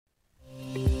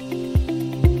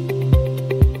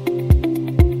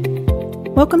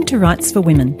Welcome to Rights for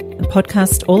Women, a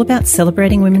podcast all about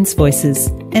celebrating women's voices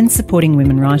and supporting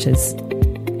women writers.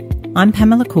 I'm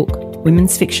Pamela Cook,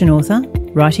 women's fiction author,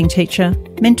 writing teacher,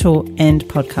 mentor and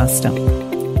podcaster.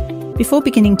 Before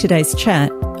beginning today's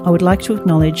chat, I would like to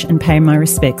acknowledge and pay my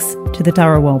respects to the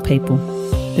Dharawal people,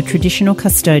 the traditional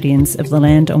custodians of the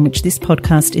land on which this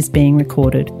podcast is being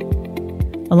recorded,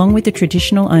 along with the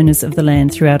traditional owners of the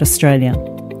land throughout Australia.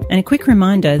 And a quick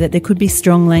reminder that there could be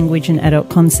strong language and adult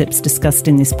concepts discussed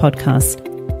in this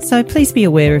podcast, so please be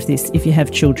aware of this if you have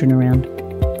children around.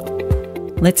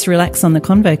 Let's relax on the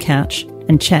Convo couch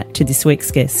and chat to this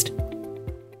week's guest.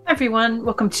 Hi everyone,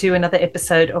 welcome to another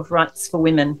episode of Rights for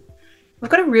Women. We've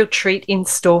got a real treat in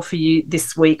store for you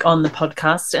this week on the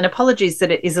podcast, and apologies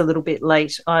that it is a little bit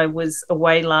late. I was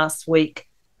away last week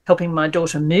helping my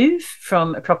daughter move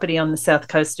from a property on the south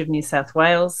coast of New South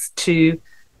Wales to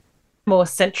more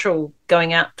central,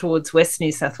 going out towards West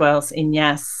New South Wales in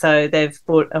Yass. So they've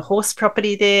bought a horse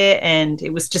property there and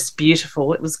it was just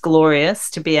beautiful. It was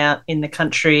glorious to be out in the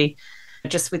country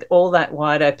just with all that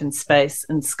wide open space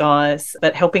and skies.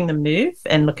 But helping them move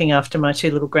and looking after my two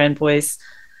little grandboys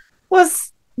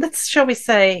was, shall we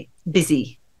say,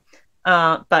 busy.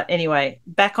 But anyway,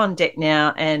 back on deck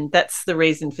now, and that's the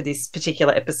reason for this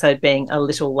particular episode being a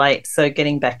little late. So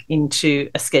getting back into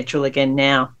a schedule again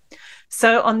now.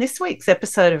 So on this week's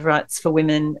episode of Rights for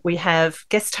Women, we have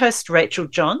guest host Rachael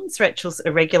Johns. Rachael's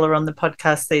a regular on the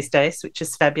podcast these days, which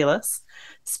is fabulous.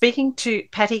 Speaking to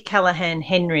Patti Callahan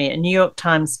Henry, a New York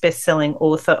Times bestselling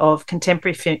author of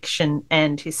contemporary fiction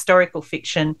and historical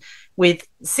fiction with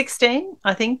 16,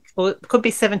 I think, or it could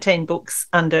be 17 books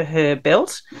under her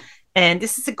belt. And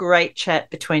this is a great chat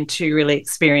between two really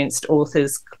experienced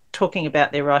authors talking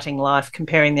about their writing life,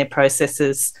 comparing their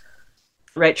processes.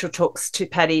 Rachael talks to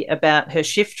Patti about her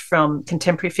shift from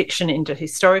contemporary fiction into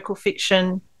historical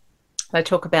fiction. They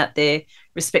talk about their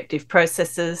respective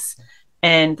processes,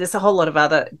 and there's a whole lot of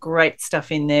other great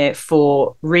stuff in there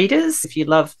for readers if you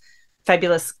love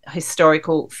fabulous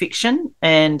historical fiction,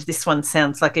 and this one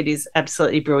sounds like it is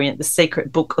absolutely brilliant. The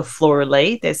Secret Book of Flora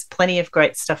Lee. There's plenty of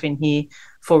great stuff in here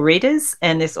for readers,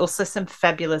 and there's also some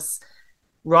fabulous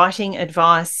writing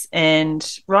advice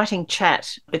and writing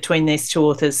chat between these two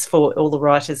authors for all the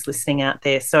writers listening out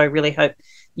there. So I really hope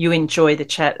you enjoy the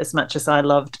chat as much as I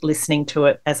loved listening to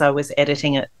it as I was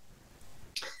editing it.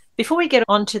 Before we get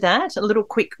on to that, a little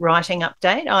quick writing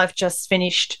update. I've just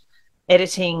finished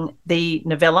editing the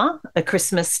novella, A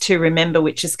Christmas to Remember,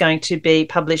 which is going to be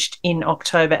published in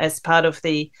October as part of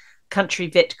the Country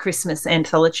Vet Christmas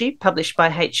Anthology, published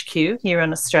by HQ here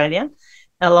in Australia,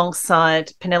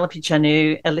 alongside Penelope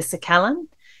Janu, Alyssa Callan,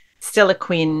 Stella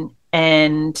Quinn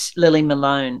and Lily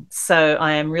Malone. So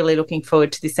I am really looking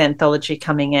forward to this anthology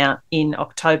coming out in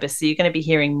October. So you're going to be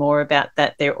hearing more about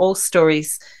that. They're all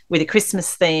stories with a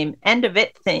Christmas theme and a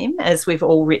vet theme, as we've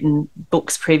all written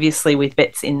books previously with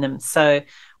vets in them. So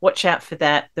watch out for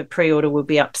that. The pre-order will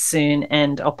be up soon,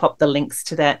 and I'll pop the links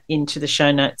to that into the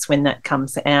show notes when that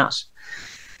comes out.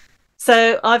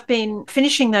 So I've been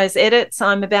finishing those edits.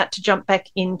 I'm about to jump back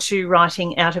into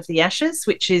writing Out of the Ashes,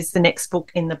 which is the next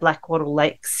book in the Blackwattle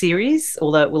Lake series,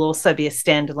 although it will also be a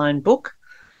standalone book.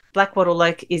 Blackwattle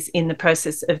Lake is in the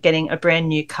process of getting a brand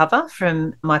new cover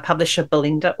from my publisher,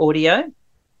 Belinda Audio,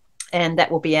 and that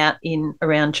will be out in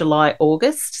around July,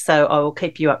 August. So I will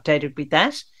keep you updated with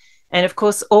that. And of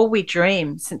course, All We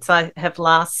Dream, since I have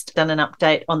last done an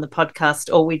update on the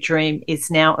podcast, All We Dream is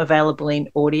now available in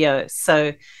audio.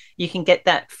 So you can get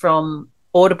that from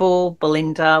Audible,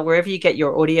 Belinda, wherever you get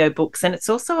your audiobooks. And it's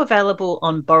also available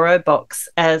on BorrowBox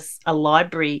as a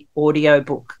library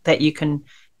audiobook that you can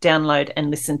download and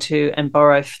listen to and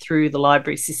borrow through the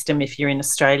library system if you're in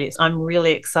Australia. I'm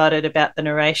really excited about the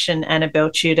narration. Annabelle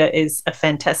Tudor is a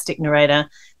fantastic narrator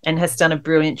and has done a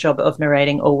brilliant job of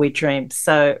narrating All We Dream.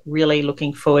 So really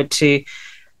looking forward to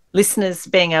listeners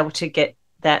being able to get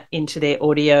that into their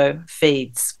audio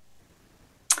feeds.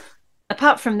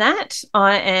 Apart from that,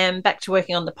 I am back to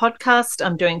working on the podcast.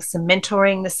 I'm doing some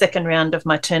mentoring. The second round of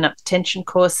my Turn Up the Tension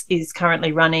course is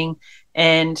currently running,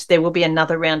 and there will be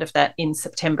another round of that in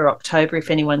September, October,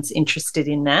 if anyone's interested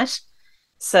in that.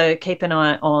 So keep an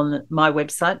eye on my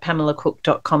website,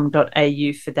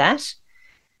 pamelacook.com.au for that.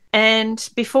 And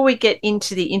before we get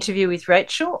into the interview with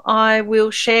Rachael, I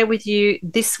will share with you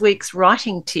this week's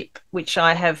writing tip, which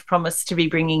I have promised to be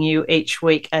bringing you each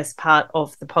week as part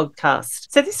of the podcast.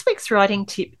 So this week's writing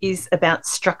tip is about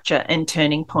structure and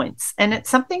turning points. And it's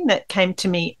something that came to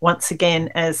me once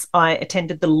again as I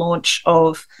attended the launch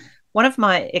of one of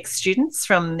my ex-students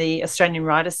from the Australian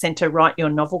Writers Centre Write Your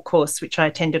Novel course, which I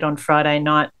attended on Friday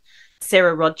night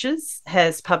Sarah Rogers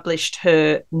has published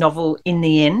her novel In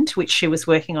the End, which she was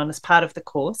working on as part of the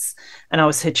course, and I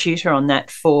was her tutor on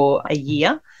that for a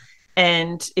year.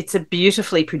 And it's a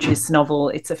beautifully produced novel.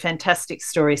 It's a fantastic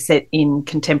story set in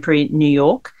contemporary New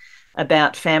York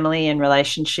about family and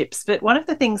relationships. But one of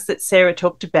the things that Sarah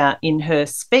talked about in her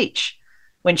speech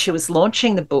when she was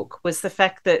launching the book was the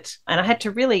fact that, and I had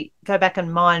to really go back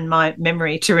and mine my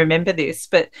memory to remember this,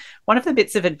 but one of the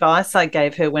bits of advice I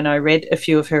gave her when I read a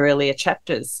few of her earlier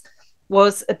chapters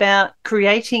was about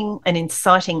creating an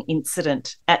inciting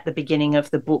incident at the beginning of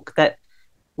the book that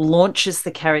launches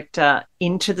the character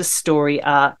into the story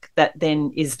arc that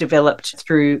then is developed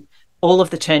through all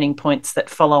of the turning points that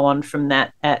follow on from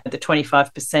that at the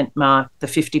 25% mark, the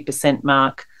 50%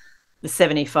 mark, the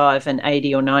 75 and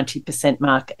 80 or 90%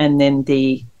 mark, and then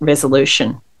the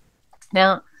resolution.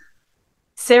 Now,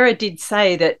 Sarah did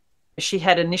say that she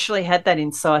had initially had that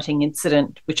inciting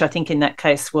incident, which I think in that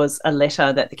case was a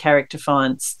letter that the character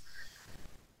finds.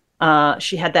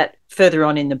 She had that further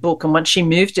on in the book, and once she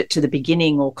moved it to the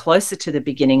beginning or closer to the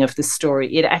beginning of the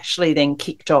story, it actually then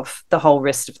kicked off the whole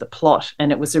rest of the plot,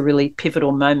 and it was a really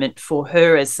pivotal moment for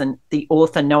her as the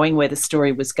author, knowing where the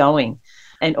story was going,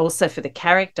 and also for the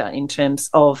character in terms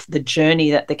of the journey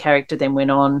that the character then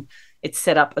went on. It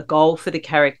set up a goal for the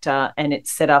character, and it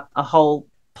set up a whole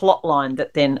plot line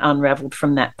that then unraveled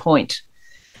from that point.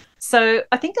 So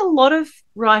I think a lot of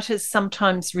writers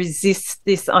sometimes resist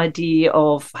this idea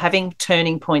of having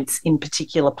turning points in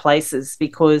particular places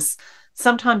because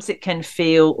sometimes it can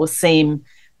feel or seem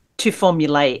too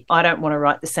formulaic. I don't want to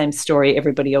write the same story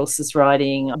everybody else is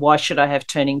writing. Why should I have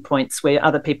turning points where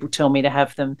other people tell me to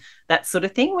have them? That sort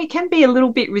of thing. We can be a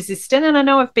little bit resistant, and I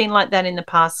know I've been like that in the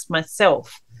past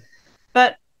myself.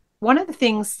 But one of the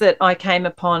things that I came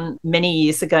upon many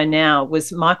years ago now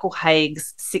was Michael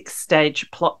Haig's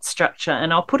 6-stage plot structure,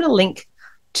 and I'll put a link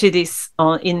to this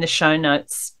in the show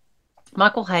notes.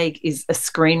 Michael Haig is a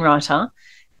screenwriter,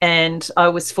 and I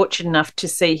was fortunate enough to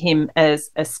see him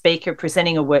as a speaker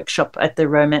presenting a workshop at the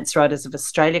Romance Writers of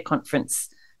Australia conference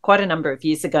quite a number of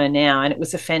years ago now, and it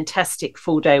was a fantastic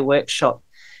full-day workshop.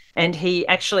 And he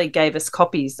actually gave us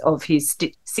copies of his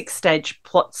 6-stage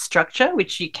plot structure,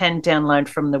 which you can download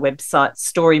from the website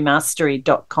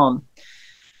storymastery.com.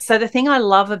 So the thing I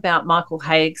love about Michael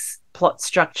Haig's plot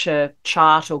structure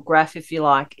chart or graph, if you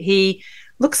like, he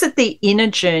looks at the inner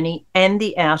journey and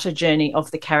the outer journey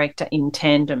of the character in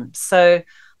tandem. So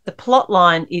the plot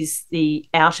line is the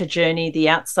outer journey, the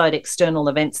outside external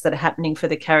events that are happening for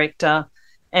the character.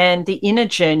 And the inner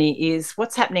journey is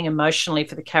what's happening emotionally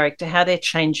for the character, how they're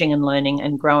changing and learning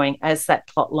and growing as that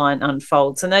plot line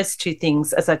unfolds. And those two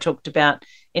things, as I talked about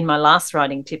in my last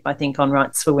writing tip, I think on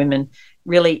Rights for Women,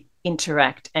 really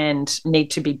interact and need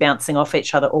to be bouncing off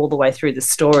each other all the way through the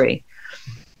story.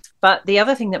 But the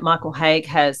other thing that Michael Haig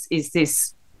has is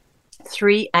this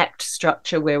 3-act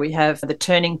structure where we have the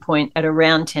turning point at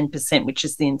around 10%, which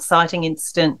is the inciting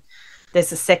incident.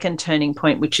 There's a second turning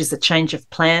point, which is a change of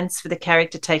plans for the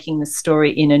character taking the story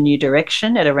in a new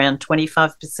direction at around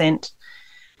 25%.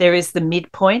 There is the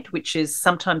midpoint, which is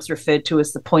sometimes referred to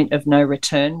as the point of no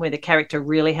return, where the character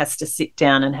really has to sit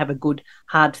down and have a good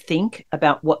hard think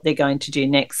about what they're going to do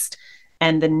next.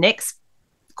 And the next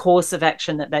course of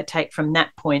action that they take from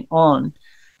that point on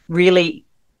really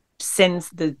sends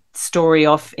the story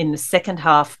off in the second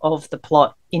half of the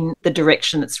plot in the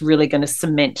direction that's really going to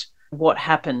cement what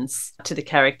happens to the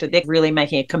character. They're really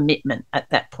making a commitment at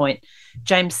that point.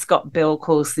 James Scott Bell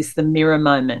calls this the mirror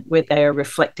moment, where they are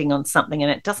reflecting on something,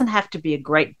 and it doesn't have to be a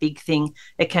great big thing.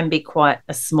 It can be quite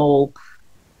a small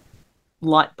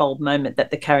light bulb moment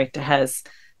that the character has.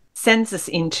 Sends us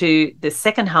into the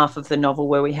second half of the novel,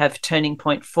 where we have turning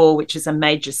point 4, which is a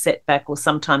major setback, or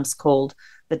sometimes called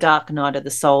the dark night of the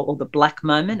soul or the black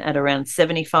moment, at around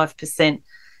 75%.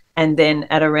 And then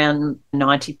at around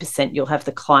 90%, you'll have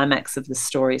the climax of the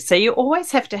story. So you always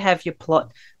have to have your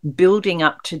plot building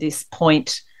up to this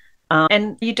point.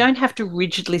 And you don't have to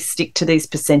rigidly stick to these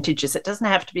percentages. It doesn't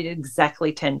have to be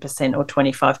exactly 10% or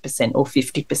 25% or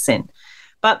 50%.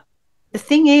 But the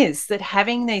thing is that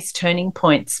having these turning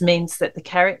points means that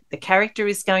the character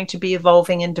is going to be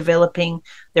evolving and developing.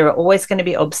 There are always going to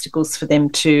be obstacles for them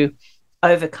to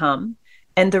overcome.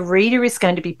 And the reader is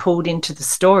going to be pulled into the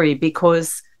story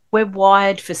because we're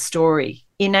wired for story.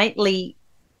 Innately,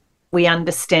 we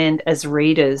understand as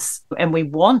readers, and we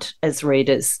want as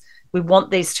readers, we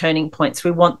want these turning points.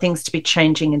 We want things to be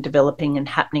changing and developing and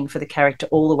happening for the character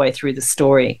all the way through the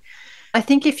story. I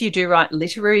think if you do write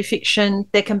literary fiction,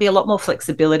 there can be a lot more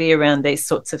flexibility around these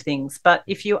sorts of things. But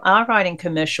if you are writing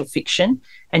commercial fiction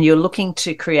and you're looking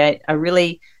to create a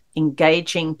really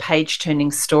engaging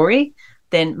page-turning story,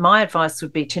 then my advice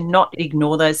would be to not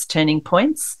ignore those turning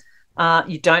points.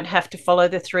 You don't have to follow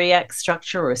the 3-act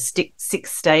structure or a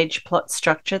 6-stage plot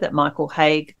structure that Michael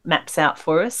Haig maps out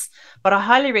for us. But I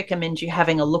highly recommend you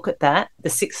having a look at that, the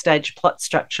 6-stage plot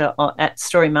structure at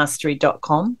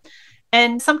storymastery.com.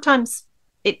 And sometimes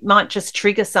it might just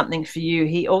trigger something for you.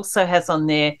 He also has on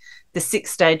there the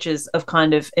 6 stages of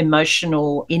kind of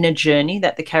emotional inner journey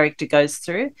that the character goes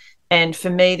through. And for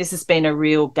me, this has been a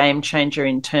real game changer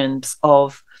in terms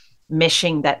of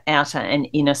meshing that outer and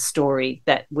inner story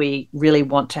that we really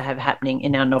want to have happening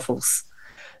in our novels.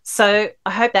 So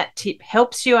I hope that tip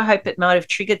helps you. I hope it might have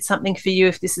triggered something for you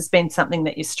if this has been something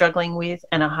that you're struggling with.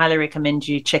 And I highly recommend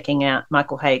you checking out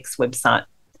Michael Haig's website.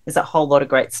 There's a whole lot of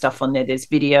great stuff on there. There's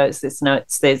videos, there's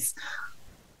notes, there's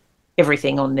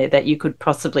everything on there that you could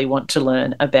possibly want to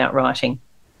learn about writing.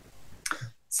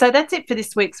 So that's it for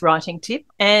this week's writing tip.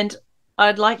 And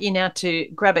I'd like you now to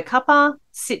grab a cuppa,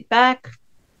 sit back,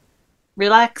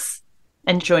 relax,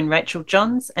 and join Rachael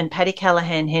Johns and Patti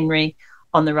Callahan Henry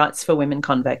on the Rights for Women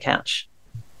Convo couch.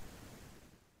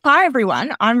 Hi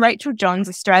everyone, I'm Rachael Johns,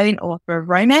 Australian author of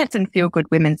romance and feel-good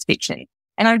women's fiction.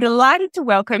 And I'm delighted to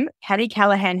welcome Patti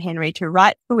Callahan Henry to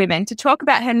Rights for Women to talk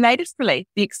about her latest release,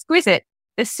 the exquisite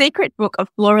The Secret Book of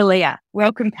Floralia.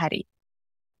 Welcome, Patti.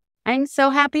 I'm so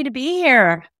happy to be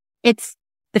here. It's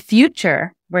the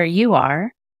future where you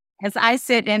are, as I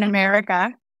sit in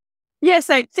America. Yeah,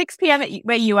 so 6 p.m.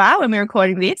 where you are when we're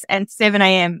recording this and 7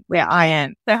 a.m. where I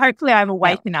am. So hopefully I'm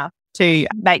awake enough to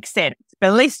make sense. But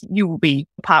at least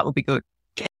part will be good.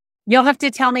 You'll have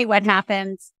to tell me what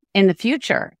happens in the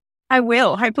future. I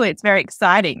will. Hopefully it's very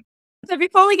exciting. So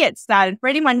before we get started, for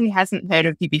anyone who hasn't heard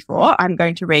of you before, I'm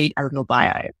going to read a little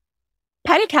bio.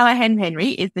 Patti Callahan Henry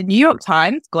is the New York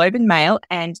Times, Globe and Mail,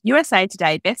 and USA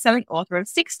Today bestselling author of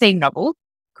 16 novels.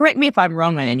 Correct me if I'm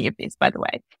wrong on any of this, by the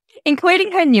way,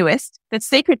 including her newest, The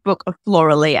Secret Book of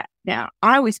Floralia. Now,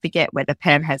 I always forget whether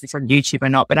Pam has this on YouTube or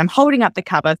not, but I'm holding up the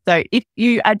cover. So if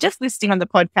you are just listening on the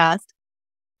podcast,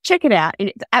 check it out.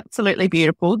 It's absolutely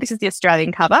beautiful. This is the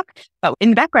Australian cover, but in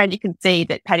the background, you can see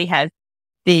that Patti has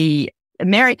the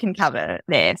American cover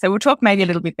there. So we'll talk maybe a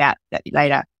little bit about that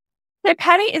later. So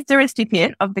Patti is the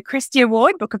recipient of the Christie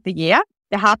Award Book of the Year,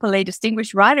 the Harper Lee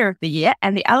Distinguished Writer of the Year,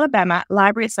 and the Alabama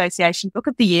Library Association Book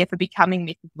of the Year for Becoming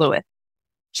Mrs. Lewis.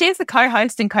 She is the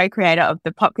co-host and co-creator of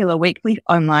the popular weekly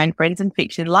online Friends and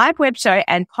Fiction live web show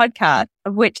and podcast,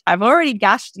 of which I've already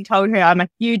gushed and told her I'm a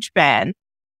huge fan.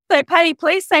 So, Patti,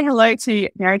 please say hello to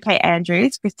Mary Kay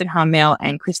Andrews, Kristen Harmel,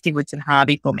 and Christy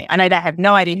Woodson-Harvey for me. I know they have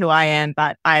no idea who I am,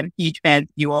 but I'm a huge fan of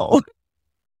you all.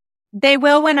 They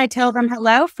will when I tell them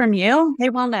hello from you. They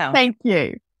will know. Thank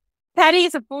you. Patti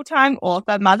is a full-time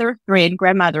author, mother of 3 and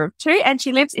grandmother of 2, and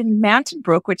she lives in Mountain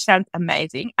Brook, which sounds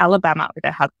amazing, Alabama, with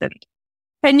her husband.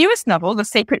 Her newest novel, The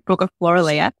Secret Book of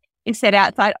Floralia, is set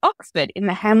outside Oxford in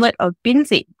the hamlet of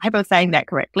Binsey. I hope I'm saying that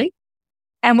correctly.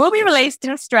 And will be released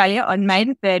in Australia on May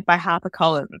the 3rd by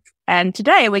HarperCollins. And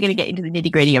today we're going to get into the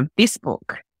nitty-gritty of this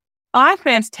book. I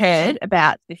first heard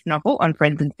about this novel on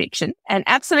Friends and Fiction and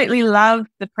absolutely loved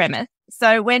the premise.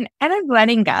 So when Anna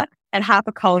Glaninger at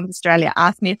HarperCollins Australia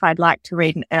asked me if I'd like to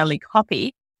read an early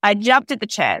copy, I jumped at the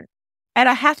chance. And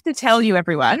I have to tell you,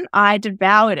 everyone, I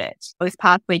devoured it this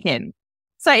past weekend.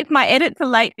 So if my edits are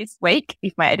late this week,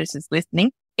 if my editor's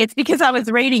listening, it's because I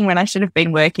was reading when I should have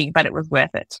been working, but it was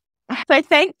worth it. So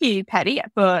thank you, Patti,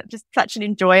 for just such an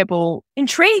enjoyable,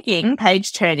 intriguing,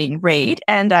 page-turning read.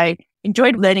 And I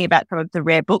enjoyed learning about some of the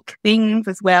rare book things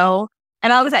as well.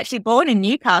 And I was actually born in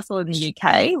Newcastle in the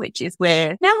UK, which is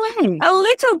where a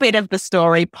little bit of the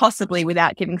story, possibly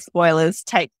without giving spoilers,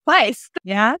 takes place.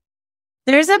 Yeah.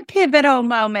 There's a pivotal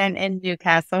moment in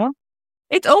Newcastle.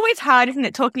 It's always hard, isn't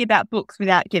it, talking about books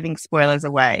without giving spoilers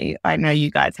away. I know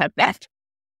you guys have that.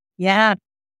 Yeah.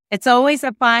 It's always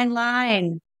a fine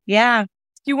line. Yeah.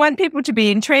 You want people to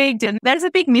be intrigued, and there's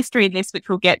a big mystery in this, which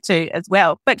we'll get to as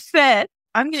well. But first,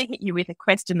 I'm going to hit you with a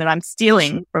question that I'm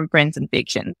stealing from Friends and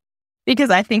Fiction because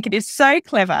I think it is so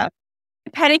clever.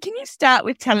 Patti, can you start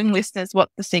with telling listeners what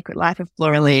The Secret Life of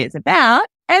Floralia is about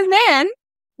and then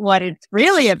what it's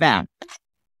really about?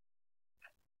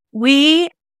 We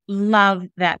love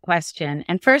that question.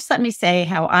 And first, let me say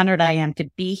how honored I am to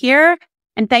be here.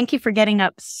 And thank you for getting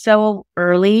up so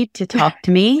early to talk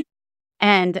to me.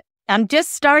 And I'm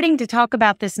just starting to talk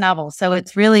about this novel, so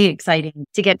it's really exciting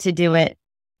to get to do it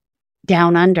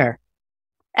down under.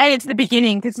 And it's the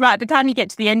beginning, because right at the time you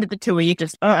get to the end of the tour, you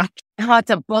just, it's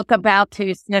a book about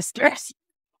 2 sisters.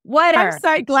 I'm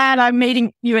so glad I'm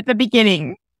meeting you at the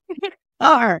beginning.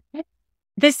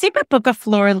 The Secret Book of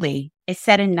Floralia is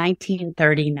set in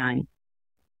 1939.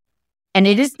 And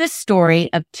it is the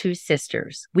story of two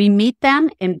sisters. We meet them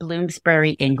in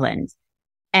Bloomsbury, England.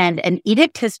 And an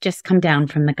edict has just come down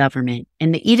from the government.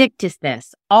 And the edict is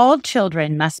this: all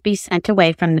children must be sent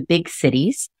away from the big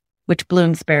cities, which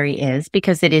Bloomsbury is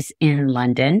because it is in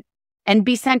London, and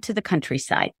be sent to the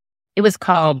countryside. It was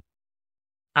called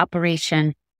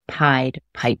Operation Pied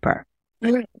Piper.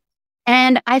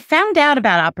 And I found out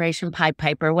about Operation Pied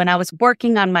Piper when I was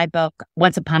working on my book,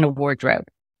 Once Upon a Wardrobe,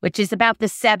 which is about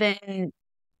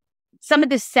some of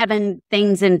the 7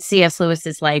 things in C.S.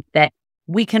 Lewis's life that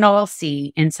we can all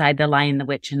see inside The Lion, the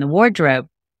Witch, and the Wardrobe.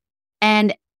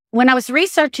 And when I was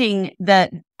researching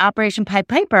the Operation Pied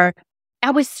Piper,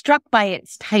 I was struck by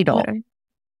its title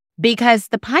because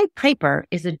the Pied Piper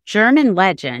is a German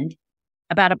legend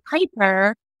about a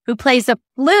piper who plays a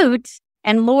flute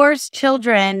and lures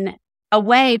children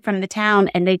away from the town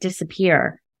and they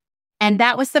disappear. And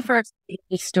that was the first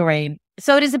story.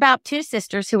 So it is about 2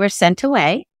 sisters who are sent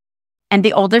away, and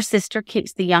the older sister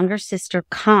keeps the younger sister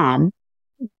calm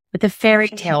with a fairy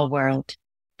tale world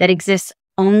that exists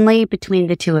only between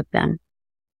the 2 of them,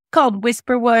 called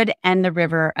Whisperwood and the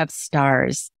River of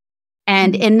Stars.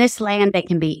 And in this land, they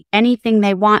can be anything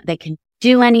they want. They can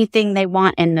do anything they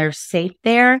want, and they're safe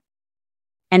there.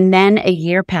 And then a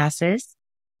year passes,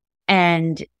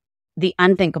 and the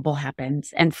unthinkable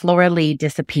happens, and Flora Lee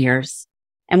disappears.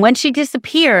 And when she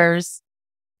disappears,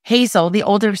 Hazel, the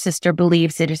older sister,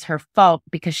 believes it is her fault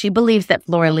because she believes that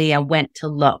Floralia went to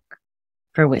look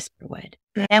for Whisperwood.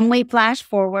 And we flash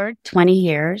forward 20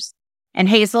 years, and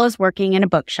Hazel is working in a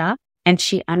bookshop, and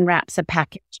she unwraps a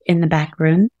package in the back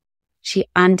room. She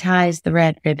unties the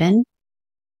red ribbon,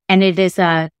 and it is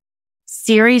a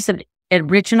series of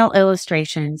original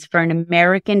illustrations for an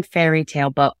American fairy tale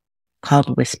book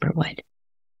called Whisperwood.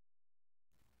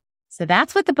 So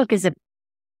that's what the book is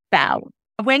about.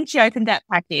 When she opened that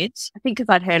package, I think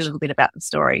because I'd heard a little bit about the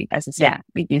story, as I said,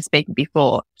 with you speaking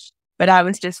before, but I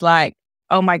was just like,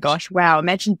 oh my gosh, wow,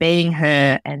 imagine being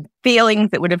her and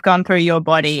feelings that would have gone through your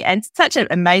body. And such an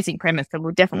amazing premise. So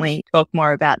we'll definitely talk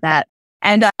more about that.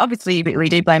 And obviously we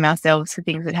do blame ourselves for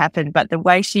things that happened, but the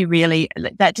way she really,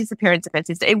 that disappearance of her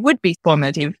sister, it would be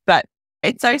formative, but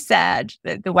it's so sad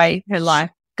that the way her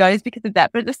life goes because of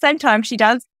that. But at the same time, she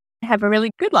does have a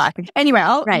really good life. Anyway,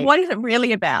 what is it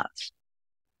really about?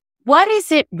 What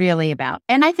is it really about?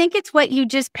 And I think it's what you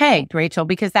just pegged, Rachel,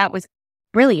 because that was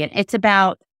brilliant. It's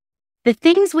about the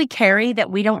things we carry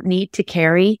that we don't need to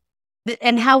carry,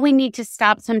 and how we need to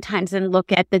stop sometimes and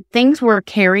look at the things we're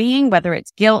carrying, whether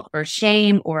it's guilt or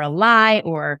shame or a lie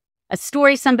or a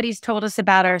story somebody's told us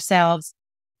about ourselves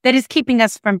that is keeping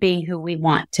us from being who we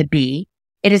want to be.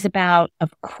 It is about,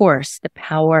 of course, the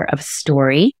power of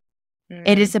story.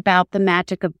 It is about the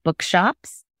magic of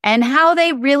bookshops and how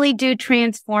they really do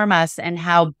transform us, and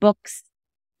how books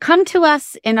come to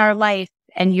us in our life.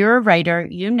 And you're a writer,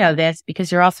 you know this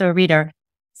because you're also a reader.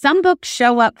 Some books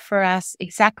show up for us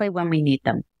exactly when we need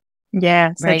them.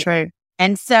 Yeah, so true.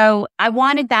 And so I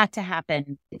wanted that to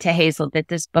happen to Hazel, that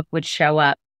this book would show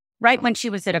up right when she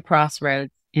was at a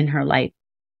crossroads in her life.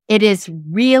 It is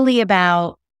really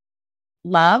about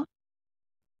love.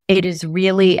 It is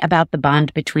really about the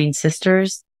bond between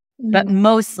sisters, but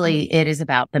mostly it is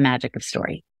about the magic of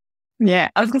story. Yeah,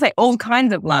 I was going to say all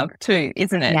kinds of love too,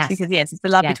 isn't it? Yes. Because it's the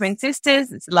love between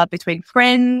sisters, it's the love between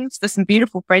friends, there's some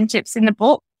beautiful friendships in the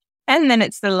book, and then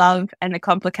it's the love and the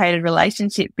complicated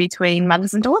relationship between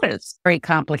mothers and daughters. Very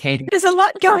complicated. There's a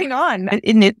lot going on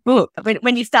in this book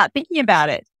when you start thinking about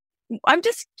it. I'm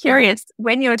just curious,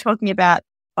 when you're talking about,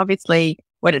 obviously,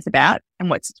 what it's about and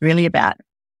what it's really about,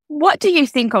 what do you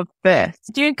think of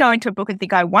first? Do you go into a book and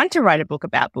think, I want to write a book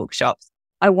about bookshops?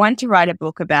 I want to write a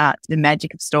book about the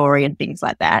magic of story and things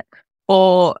like that?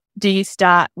 Or do you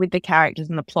start with the characters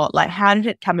and the plot? Like, how did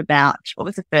it come about? What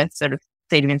was the first sort of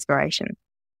seed of inspiration?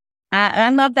 I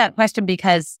love that question,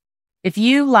 because if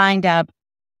you lined up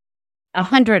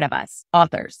 100 of us,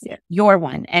 authors, you're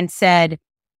one, and said,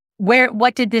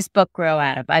 what did this book grow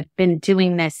out of? I've been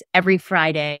doing this every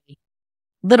Friday,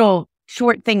 little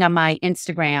short thing on my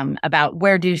Instagram about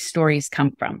where do stories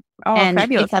come from. Oh, and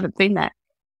fabulous. I haven't seen that.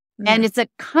 And it's a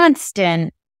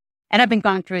constant, and I've been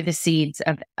going through the seeds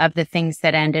of the things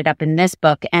that ended up in this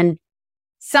book. And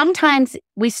sometimes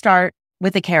we start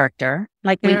with a character,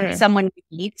 like someone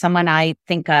we meet, someone I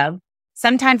think of.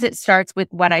 Sometimes it starts with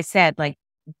what I said, like,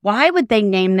 why would they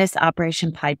name this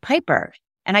Operation Pied Piper?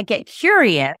 And I get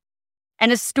curious,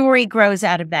 and a story grows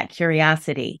out of that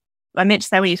curiosity. I meant to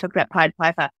say, when you talked about Pied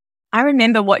Piper, I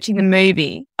remember watching the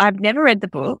movie. I've never read the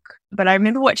book, but I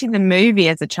remember watching the movie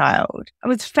as a child. I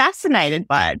was fascinated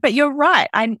by it. But you're right.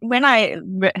 When I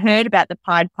heard about the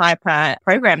Pied Piper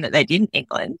program that they did in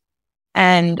England,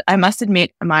 And I must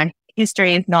admit, my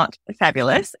history is not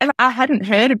fabulous. And I hadn't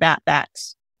heard about that.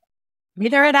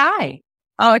 Neither had I.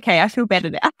 Oh, okay. I feel better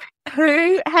now.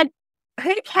 Who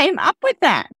came up with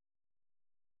that?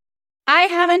 I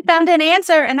haven't found an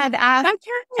answer. And I've asked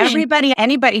Okay.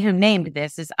 anybody who named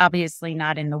this is obviously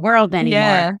not in the world anymore.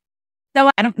 Yeah. So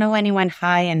I don't know anyone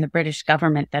high in the British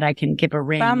government that I can give a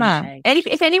ring. Bummer. And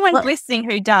if anyone's listening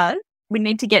who does, we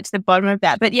need to get to the bottom of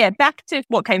that. But yeah, back to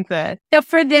what came first. So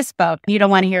for this book, you don't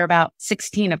want to hear about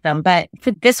 16 of them, but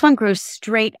for this one grew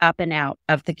straight up and out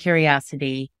of the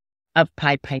curiosity of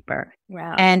Pied Piper.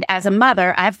 Wow. And as a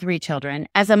mother, I have 3 children.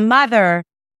 As a mother,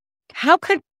 how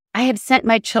could I have sent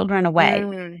my children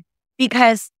away?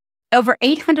 Because over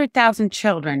 800,000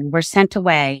 children were sent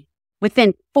away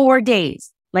within 4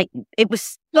 days. Like, it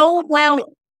was so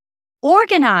well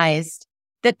organized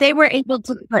that they were able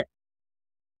to put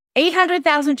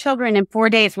 800,000 children in 4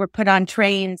 days were put on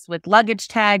trains with luggage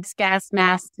tags, gas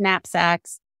masks,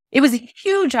 knapsacks. It was a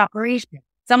huge operation.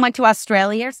 Some went to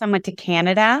Australia, some went to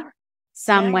Canada,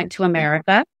 some went to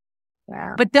America.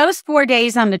 Wow. But those 4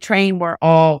 days on the train were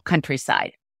all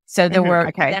countryside. So there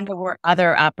were then there were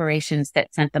other operations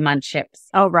that sent them on ships.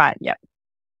 Oh, right. Yep.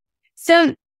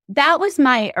 So that was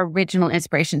my original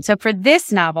inspiration. So for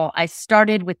this novel, I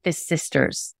started with the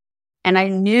sisters. And I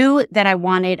knew that I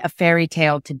wanted a fairy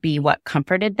tale to be what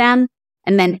comforted them.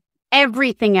 And then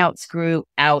everything else grew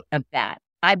out of that.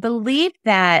 I believe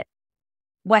that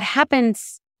what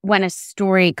happens when a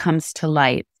story comes to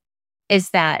life is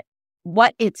that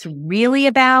what it's really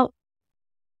about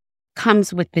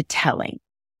comes with the telling.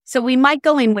 So we might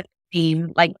go in with a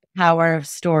theme like power of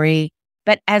story,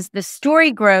 but as the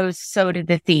story grows, so do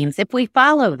the themes, if we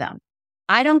follow them.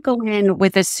 I don't go in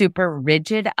with a super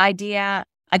rigid idea.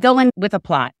 I go in with a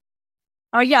plot.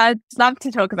 Oh, yeah. I'd love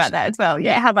to talk about that as well.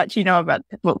 Yeah. How much you know about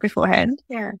the book beforehand.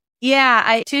 Yeah.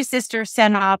 Yeah. 2 sisters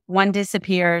sent off. One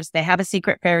disappears. They have a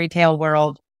secret fairy tale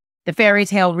world. The fairy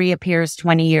tale reappears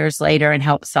 20 years later and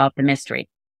helps solve the mystery.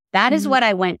 That is what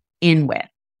I went in with.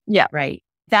 Yeah. Right.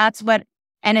 That's what.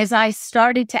 And as I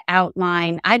started to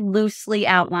outline, I loosely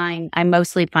outline. I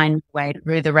mostly find my way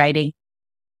through the writing.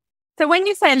 So when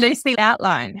you say loosely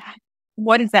outline,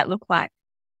 what does that look like?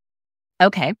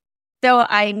 Okay. So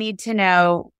I need to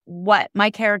know what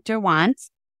my character wants,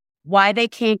 why they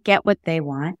can't get what they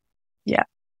want. Yeah.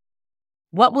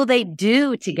 What will they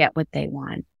do to get what they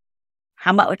want?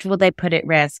 How much will they put at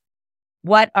risk?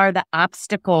 What are the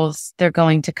obstacles they're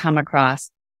going to come across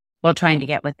while trying to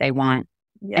get what they want?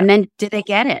 Yeah. And then do they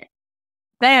get it?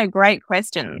 They are great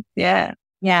questions. Yeah.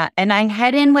 Yeah. And I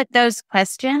head in with those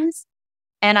questions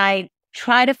and I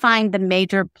try to find the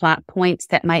major plot points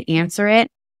that might answer it.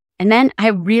 And then I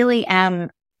really am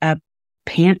a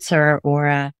pantser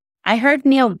I heard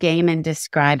Neil Gaiman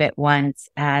describe it once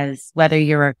as whether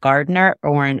you're a gardener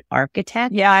or an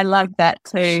architect. Yeah, I love that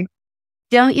too.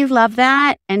 Don't you love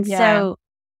that? And so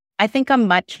I think I'm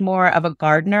much more of a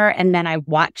gardener and then I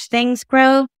watch things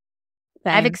grow.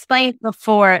 Same. I've explained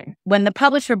before, when the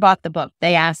publisher bought the book,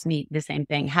 they asked me the same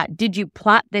thing. Did you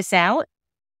plot this out?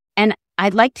 And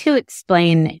I'd like to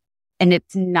explain, and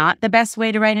it's not the best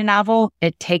way to write a novel.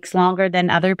 It takes longer than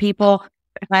other people.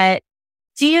 But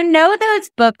do you know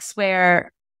those books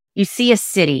where you see a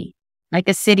city like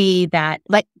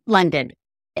London,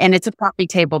 and it's a coffee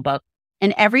table book,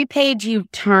 and every page you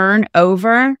turn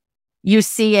over, you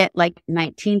see it like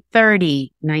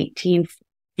 1930,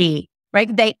 1950.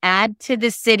 Right? They add to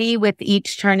the city with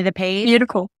each turn of the page.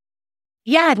 Beautiful.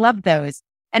 Yeah, I love those.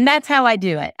 And that's how I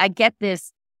do it. I get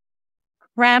this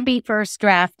crappy first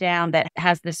draft down that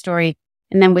has the story.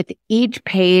 And then with each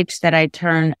page that I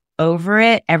turn over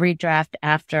it, every draft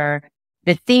after,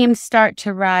 the themes start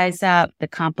to rise up. The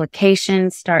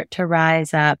complications start to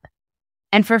rise up.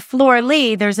 And for Flora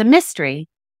Lee, there's a mystery.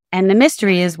 And the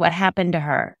mystery is what happened to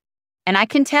her. And I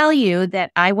can tell you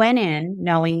that I went in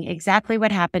knowing exactly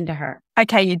what happened to her.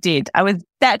 Okay, you did.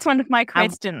 That's one of my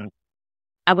questions.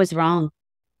 I was wrong.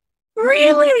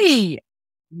 Really?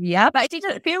 Yep. But did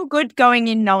it feel good going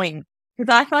in knowing?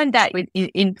 Because I find that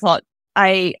in plot,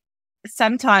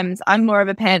 sometimes I'm more of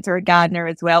a pantser, a gardener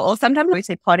as well. Or sometimes we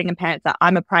say plotting and pantser,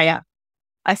 I'm a prayer.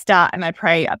 I start and I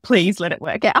pray, please let it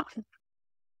work out.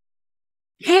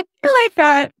 I feel like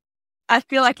that. I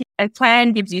feel like a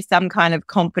plan gives you some kind of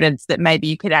confidence that maybe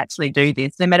you could actually do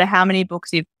this. No matter how many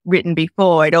books you've written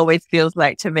before, it always feels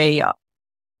like to me,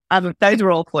 those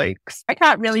are all flukes. I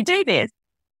can't really do this.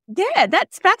 Yeah,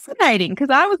 that's fascinating because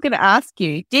I was going to ask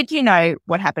you, did you know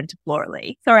what happened to Flora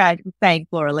Lee? Sorry, I was saying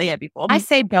Flora Lee before. I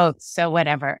say both, so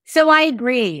whatever. So I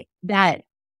agree that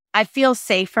I feel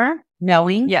safer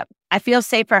knowing. Yep. I feel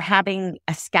safer having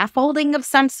a scaffolding of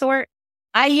some sort.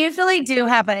 I usually do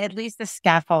have at least the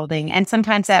scaffolding, and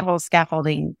sometimes that whole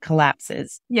scaffolding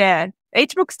collapses. Yeah.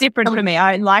 Each book's different for me.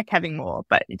 I like having more,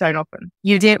 but I don't often.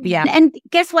 You do, yeah. And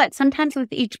guess what? Sometimes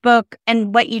with each book,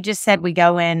 and what you just said, we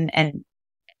go in and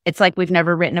it's like we've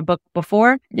never written a book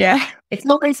before. Yeah. It's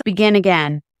always begin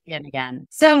again.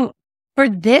 So for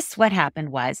this, what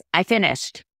happened was I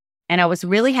finished and I was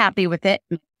really happy with it.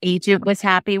 My agent was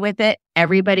happy with it.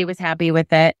 Everybody was happy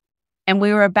with it. And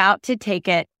we were about to take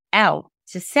it out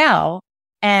to sell.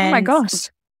 And oh my gosh.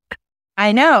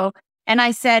 I know. And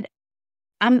I said,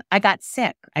 I got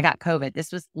sick. I got COVID.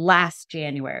 This was last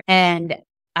January and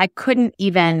I couldn't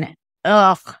even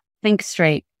think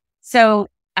straight. So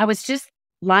I was just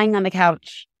lying on the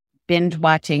couch, binge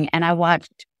watching, and I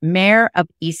watched Mayor of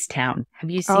Easttown. Have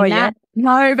you seen that?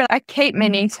 No, but I keep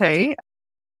meaning to.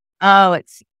 Oh,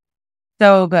 it's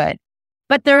so good.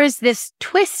 But there is this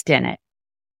twist in it.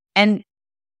 And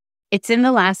it's in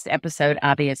the last episode,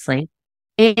 obviously.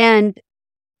 And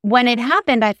when it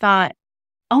happened, I thought,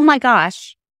 oh my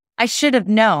gosh, I should have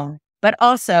known. But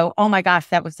also, oh my gosh,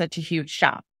 that was such a huge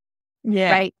shock.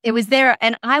 Yeah. Right? It was there.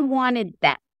 And I wanted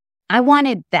that.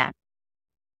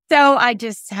 So I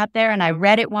just sat there and I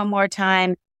read it one more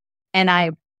time and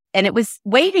it was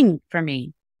waiting for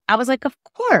me. I was like, of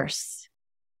course.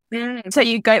 So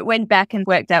you went back and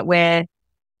worked out where,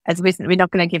 as we're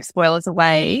not going to give spoilers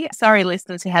away. Sorry,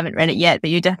 listeners who haven't read it yet, but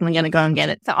you're definitely going to go and get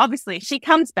it. So obviously she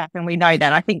comes back and we know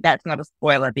that. I think that's not a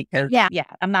spoiler because. Yeah.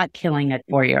 I'm not killing a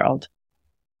 4-year-old.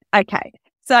 Okay.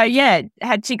 So yeah,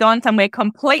 had she gone somewhere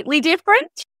completely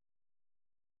different?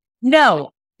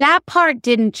 No, that part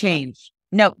didn't change.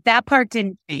 No, that part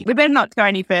didn't change. We better not go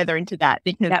any further into that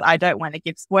because I don't want to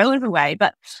give spoilers away,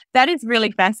 but that is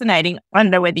really fascinating. I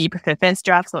don't know whether you prefer first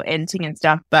drafts or editing and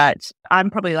stuff, but I'm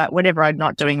probably like, whatever I'm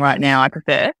not doing right now, I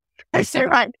prefer. So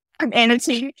I'm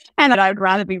editing and I would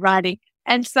rather be writing.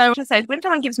 And so to say, when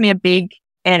someone gives me a big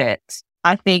edit,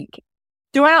 I think,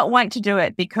 do I not want to do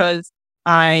it because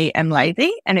I am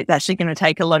lazy and it's actually going to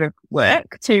take a lot of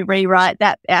work to rewrite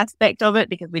that aspect of it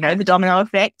because we know the domino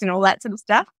effect and all that sort of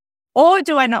stuff? Or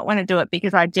do I not want to do it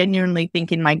because I genuinely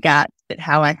think in my gut that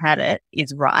how I had it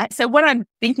is right? So what I'm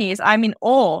thinking is I'm in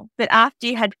awe that after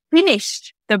you had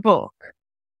finished the book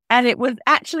and it was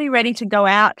actually ready to go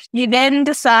out, you then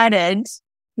decided,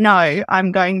 no,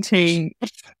 I'm going to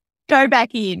go back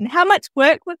in. How much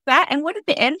work was that? And what did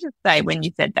the editor say when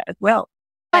you said that as well?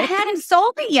 I hadn't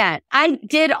sold it yet. I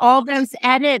did all those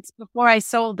edits before I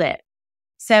sold it.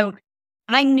 So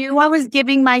I knew I was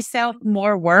giving myself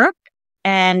more work.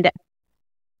 And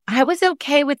I was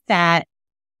okay with that.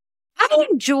 I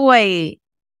enjoy,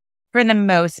 for the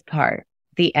most part,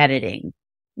 the editing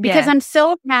because I'm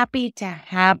so happy to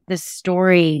have the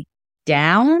story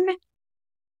down.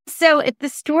 So if the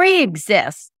story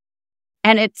exists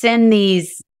and it's in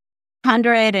these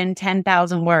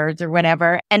 110,000 words or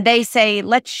whatever, and they say,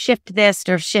 let's shift this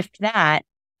or shift that,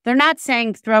 they're not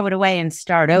saying throw it away and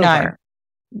start over. No.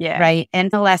 Yeah. Right.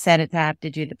 And the less edits I have to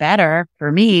do, the better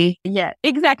for me. Yeah,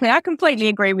 exactly. I completely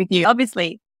agree with you.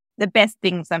 Obviously, the best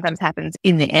thing sometimes happens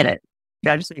in the edit.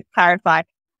 I just want to clarify.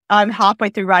 I'm halfway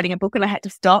through writing a book and I had to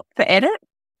stop for edit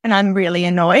and I'm really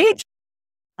annoyed.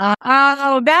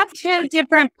 Oh, that's two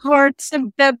different parts of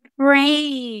the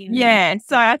brain. Yeah.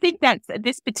 So I think that's at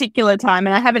this particular time,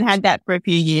 and I haven't had that for a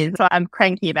few years. So I'm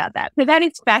cranky about that. So that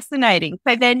is fascinating.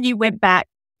 So then you went back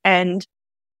and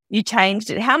you changed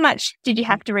it. How much did you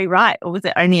have to rewrite, or was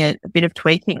it only a bit of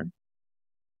tweaking?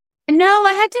 No,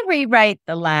 I had to rewrite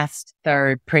the last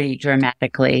third pretty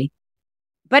dramatically,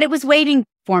 but it was waiting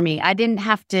for me. I didn't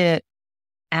have to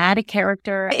add a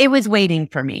character. It was waiting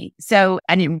for me. So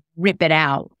I didn't rip it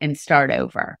out and start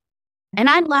over. And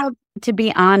I love, to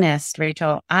be honest,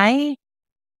 Rachel, I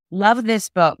love this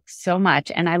book so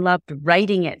much and I loved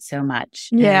writing it so much.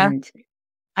 Yeah. And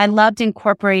I loved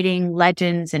incorporating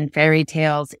legends and fairy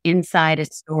tales inside a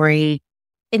story.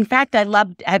 In fact,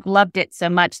 I've loved it so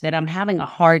much that I'm having a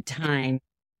hard time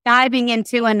diving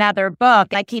into another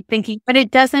book. I keep thinking, but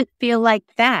it doesn't feel like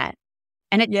that.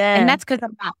 And and that's because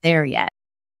I'm not there yet.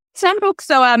 Some books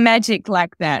are magic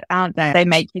like that, aren't they? They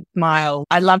make you smile.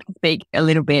 I love to speak a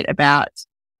little bit about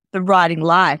the writing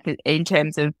life in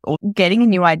terms of getting a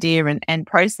new idea and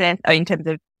process, or in terms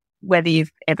of whether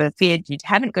you've ever feared you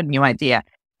haven't got a new idea.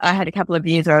 I had a couple of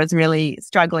years where I was really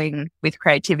struggling with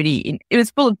creativity. It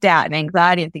was full of doubt and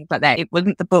anxiety and things like that. It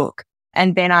wasn't the book.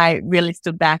 And then I really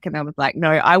stood back and I was like,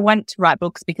 no, I want to write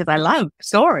books because I love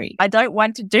story. I don't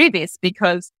want to do this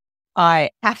because I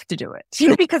have to do it,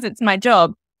 because it's my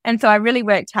job. And so I really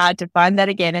worked hard to find that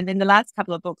again. And then the last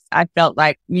couple of books, I felt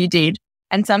like you did.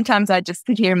 And sometimes I just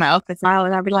sit here in my office and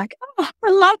I'll be like, oh, I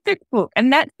love this book.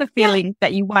 And that's the feeling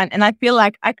that you want. And I feel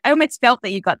like I almost felt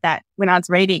that you got that when I was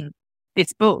reading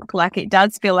this book. Like it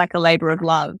does feel like a labor of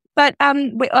love. But our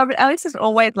listeners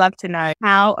always love to know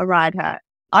how a writer,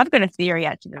 I've got a theory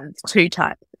actually, there's two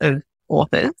types of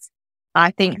authors.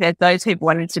 I think there's those who've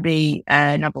wanted to be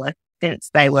a novelist since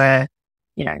they were,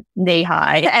 knee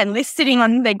high and sitting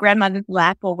on their grandmother's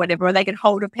lap or whatever, or they could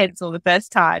hold a pencil the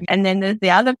first time. And then there's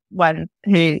the other one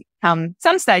who come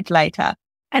some stage later.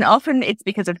 And often it's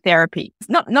because of therapy. It's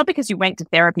not because you went to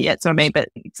therapy, that's what I mean, but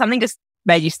something just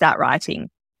made you start writing.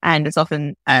 And it's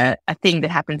often a thing that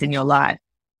happens in your life.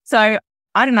 So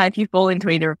I don't know if you fall into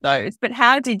either of those, but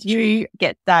how did you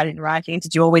get started in writing?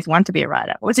 Did you always want to be a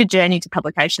writer? What was your journey to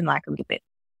publication like a little bit?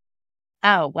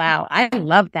 Oh, wow. I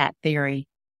love that theory.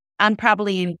 I'm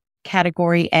probably in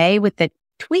category A with the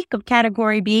tweak of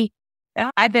category B.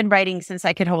 I've been writing since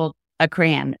I could hold a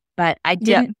crayon, but I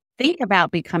didn't think about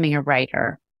becoming a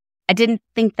writer. I didn't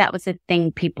think that was a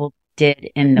thing people did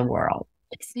in the world.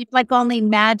 It seemed like only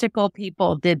magical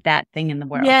people did that thing in the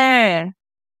world. Yeah.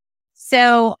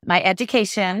 So my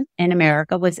education in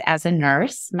America was as a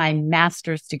nurse. My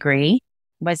master's degree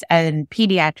was in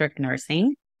pediatric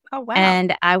nursing. Oh, wow.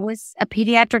 And I was a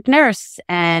pediatric nurse,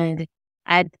 and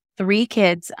I had 3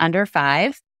 kids under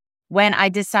 5 when I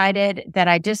decided that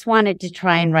I just wanted to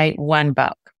try and write one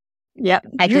book. Yep.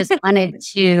 I just wanted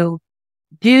to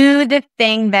do the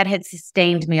thing that had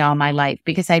sustained me all my life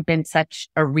because I'd been such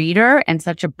a reader and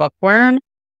such a bookworm.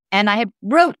 And I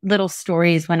wrote little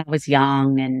stories when I was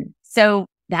young. And so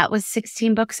that was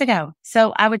 16 books ago.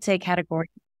 So I would say category.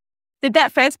 Did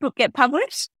that first book get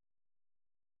published?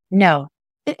 No.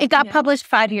 It got published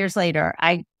 5 years later.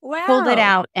 I pulled it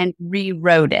out and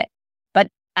rewrote it. But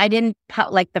I didn't,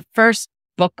 like the first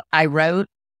book I wrote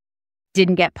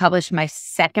didn't get published. My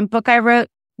second book I wrote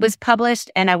was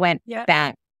published, and I went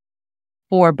back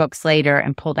 4 books later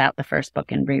and pulled out the first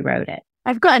book and rewrote it.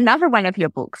 I've got another one of your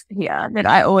books here that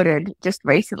I ordered just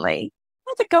recently.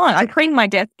 How's it going? I cleaned my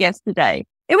desk yesterday.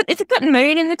 It's got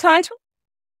Moon in the title.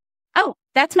 Oh,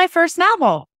 that's my first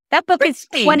novel. That book is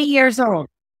 20 years old.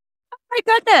 Oh my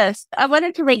goodness. I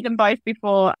wanted to read them both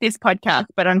before this podcast,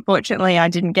 but unfortunately I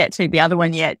didn't get to the other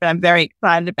one yet, but I'm very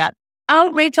excited about.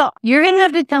 Oh, Rachel, you're going to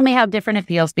have to tell me how different it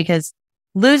feels because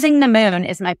Losing the Moon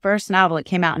is my first novel. It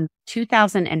came out in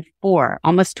 2004,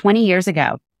 almost 20 years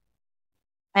ago.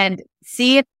 And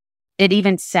see if it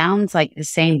even sounds like the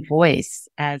same voice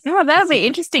as. Oh, that'll be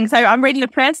interesting. So I'm reading The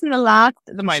Prince and the Last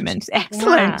at the moment.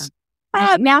 Excellent.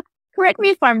 Yeah. Now, correct me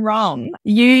if I'm wrong.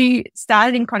 You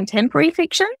started in contemporary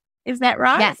fiction. Is that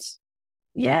right? Yes.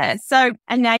 Yeah. So,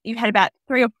 and now you've had about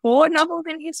 3 or 4 novels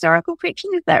in historical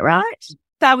fiction. Is that right?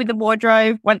 Start with The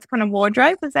Wardrobe, Once Upon a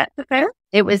Wardrobe. Was that the first?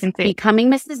 It was Becoming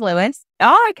Mrs. Lewis.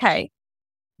 Oh, okay.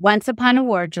 Once Upon a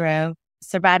Wardrobe,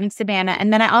 Surviving Savannah.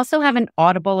 And then I also have an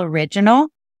Audible original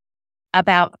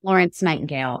about Florence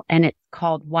Nightingale, and it's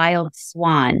called Wild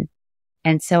Swan.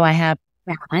 And so I have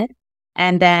that.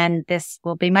 And then this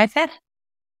will be my 5th.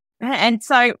 And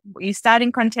so you start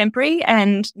in contemporary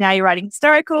and now you're writing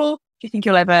historical. Do you think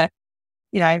you'll ever,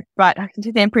 write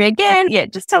contemporary again? Yeah,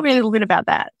 just tell me a little bit about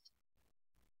that.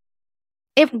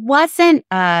 It wasn't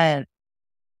a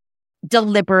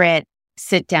deliberate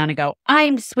sit down and go,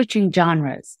 I'm switching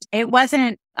genres. It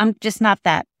wasn't, I'm just not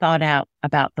that thought out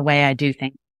about the way I do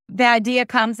things. The idea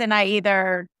comes and I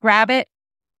either grab it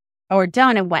or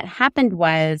don't. And what happened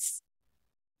was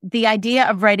the idea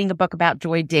of writing a book about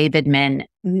Joy Davidman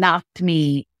knocked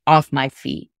me off my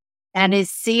feet. And is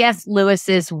C.S.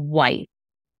 Lewis's wife.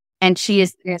 And she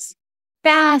is this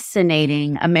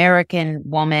fascinating American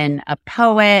woman, a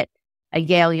poet, a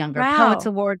Yale Younger Poets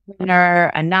Award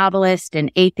winner, a novelist, an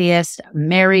atheist, a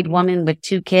married woman with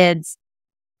 2 kids.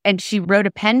 And she wrote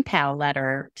a pen pal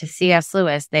letter to C.S.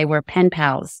 Lewis. They were pen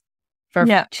pals for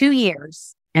 2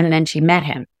 years. And then she met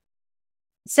him.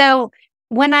 So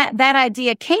when that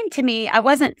idea came to me, I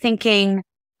wasn't thinking,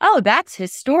 oh, that's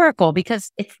historical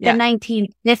because it's the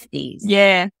 1950s.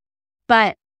 Yeah.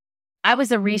 But I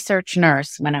was a research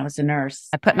nurse when I was a nurse.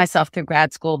 I put myself through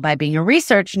grad school by being a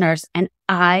research nurse, and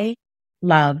I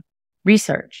love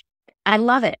research. I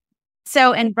love it.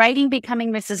 So in writing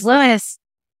Becoming Mrs. Lewis,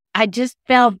 I just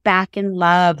fell back in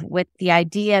love with the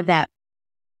idea that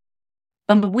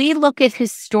when we look at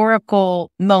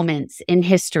historical moments in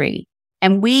history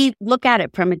and we look at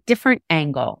it from a different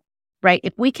angle, right?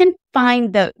 If we can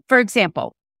find for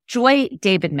example, Joy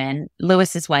Davidman,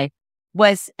 Lewis's wife,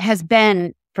 has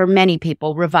been for many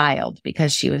people reviled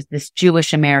because she was this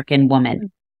Jewish American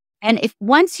woman. And if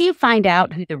once you find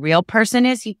out who the real person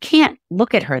is, you can't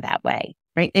look at her that way,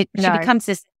 right? She becomes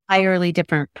this entirely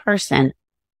different person.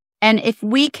 And if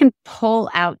we can pull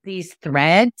out these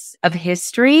threads of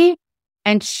history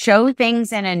and show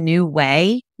things in a new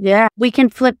way, we can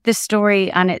flip the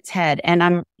story on its head. And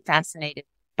I'm fascinated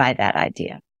by that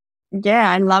idea. Yeah,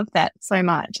 I love that so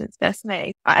much. It's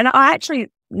fascinating. And I actually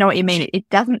know what you mean. It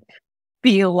doesn't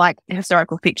feel like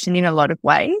historical fiction in a lot of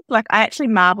ways. Like, I actually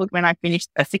marveled when I finished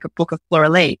A Secret Book of Flora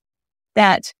Lee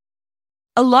that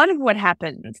a lot of what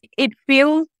happens, it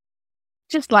feels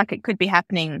just like it could be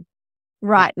happening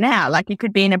right now. Like, you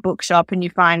could be in a bookshop and you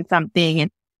find something.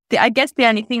 And I guess the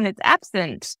only thing that's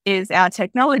absent is our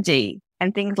technology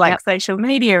and things like social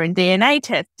media and DNA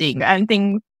testing and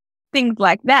things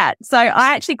like that. So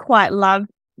I actually quite love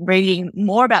reading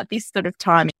more about this sort of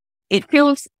time. It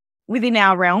feels within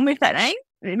our realm, if that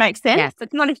it makes sense. Yes.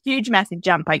 It's not a huge, massive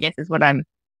jump, I guess, is what I'm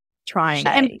trying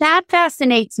to say. And that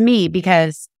fascinates me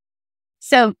because,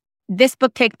 so this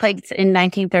book takes place in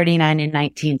 1939 and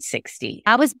 1960.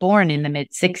 I was born in the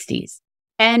mid-60s.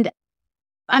 And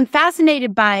I'm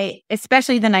fascinated by,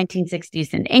 especially the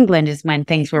 1960s in England is when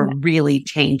things were really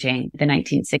changing. The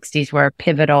 1960s were a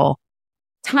pivotal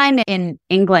time in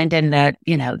England, and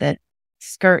the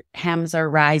skirt hems are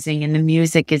rising and the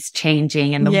music is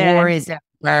changing and the war is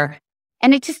over.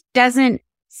 And it just doesn't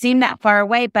seem that far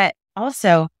away. But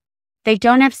also, they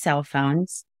don't have cell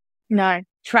phones. No.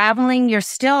 Traveling, you're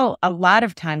still a lot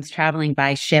of times traveling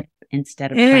by ship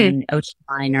instead of plane, ocean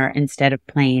liner instead of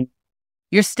plane.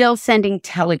 You're still sending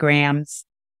telegrams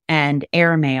and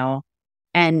airmail,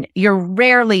 and you're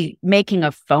rarely making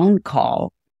a phone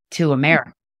call to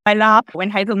America. I laugh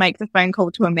when Hazel makes a phone call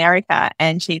to America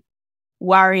and she's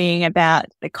worrying about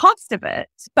the cost of it.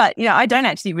 But, I don't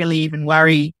actually really even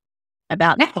worry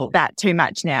about that too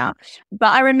much now.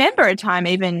 But I remember a time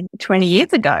even 20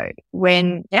 years ago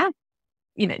when, that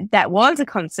was a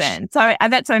concern. So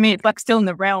that's what I mean. It's like still in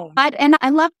the realm. And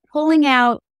I love pulling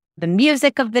out the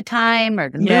music of the time or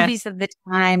the movies of the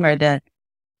time or the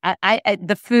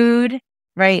food,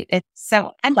 right? I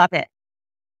love it.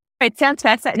 It sounds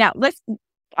fascinating. Now,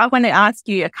 I want to ask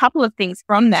you a couple of things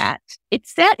from that.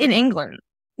 It's set in England.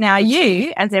 Now,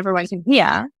 you, as everyone can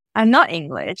hear, are not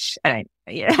English. So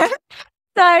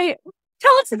tell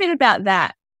us a bit about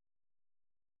that.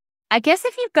 I guess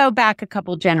if you go back a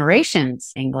couple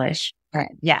generations, English.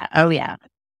 Yeah. Oh, yeah.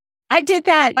 I did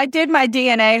that. I did my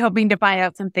DNA hoping to find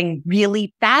out something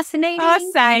really fascinating.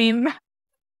 Oh, same.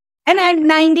 And I'm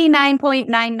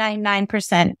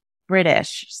 99.999%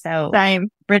 British. So same.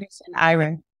 British and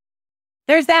Irish.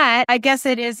 There's that. I guess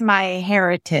it is my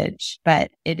heritage,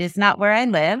 but it is not where I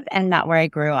live and not where I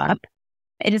grew up.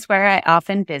 It is where I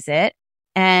often visit.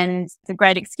 And it's a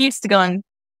great excuse to go on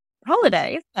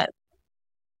holidays.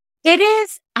 It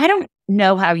is. I don't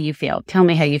know how you feel. Tell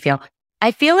me how you feel.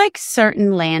 I feel like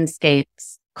certain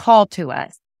landscapes call to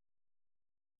us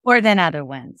more than other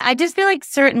ones. I just feel like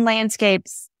certain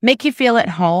landscapes make you feel at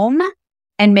home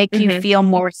and make you feel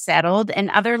more settled. And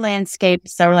other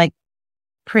landscapes are like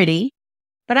pretty,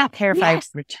 but I'm terrified.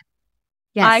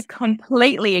 Yes. I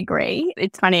completely agree.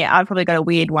 It's funny. I've probably got a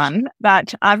weird one,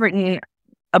 but I've written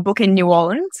a book in New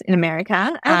Orleans in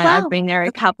America. I've been there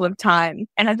a couple of times,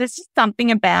 and there's just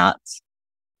something about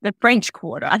the French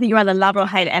Quarter. I think you either love or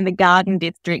hate it, and the Garden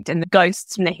District and the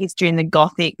ghosts and the history and the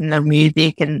Gothic and the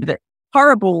music and the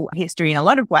horrible history in a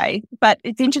lot of ways. But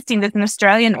it's interesting. There's an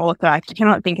Australian author, I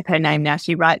cannot think of her name now.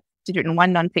 She's written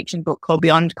one nonfiction book called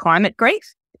Beyond Climate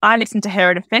Grief. I listened to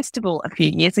her at a festival a few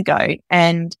years ago,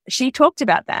 and she talked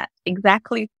about that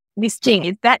exactly. This thing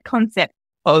is that concept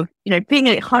of, being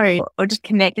at home or just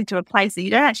connected to a place that you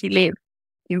don't actually live.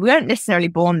 You weren't necessarily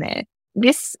born there.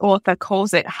 This author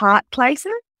calls it heart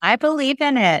places. I believe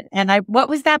in it. And what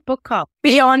was that book called?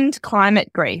 Beyond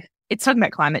Climate Grief. It's talking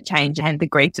about climate change and the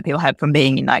grief that people have from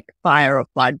being in like fire or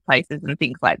flood places and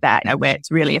things like that, where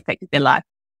it's really affected their life.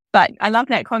 But I love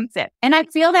that concept. And I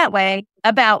feel that way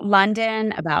about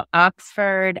London, about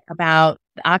Oxford, about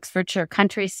the Oxfordshire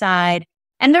countryside.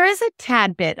 And there is a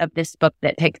tad bit of this book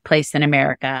that takes place in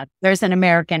America. There's an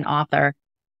American author.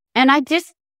 And I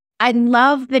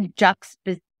love the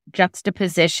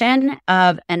juxtaposition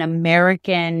of an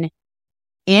American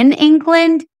in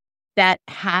England that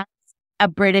has a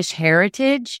British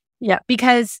heritage. Yeah.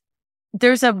 Because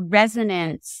there's a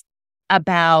resonance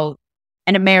about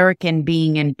an American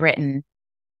being in Britain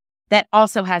that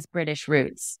also has British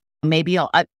roots, maybe 2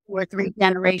 or 3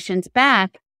 generations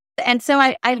back. And so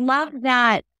I love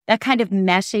that kind of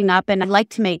meshing up. And I like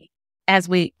to make, as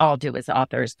we all do as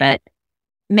authors, but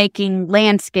making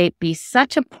landscape be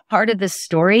such a part of the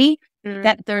story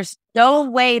that there's no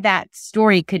way that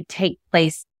story could take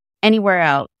place anywhere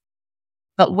else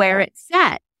but where it's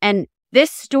set. And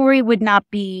this story would not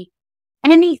be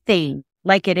anything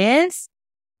like it is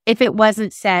if it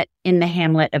wasn't set in the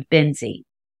hamlet of Binzi,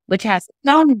 which has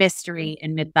some mystery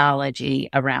and mythology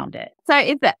around it. So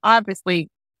is that obviously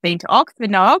been to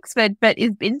Oxford, no Oxford, but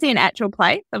is Binzi an actual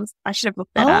place? I should have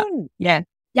looked that up. Yeah.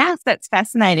 Yes, that's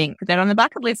fascinating. Put that on the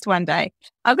bucket list one day.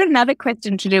 I've got another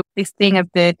question to do with this thing of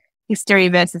the history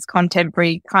versus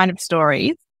contemporary kind of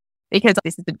stories, because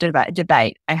this is a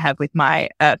debate I have with my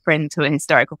friends who are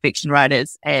historical fiction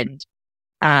writers and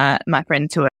my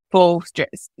friends who are full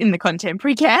stress in the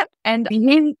contemporary camp, and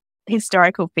in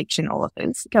historical fiction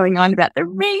authors going on about the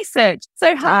research.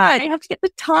 So hard. You have to get the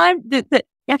time, you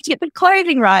have to get the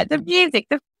clothing right, the music,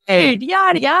 the food,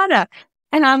 yada, yada.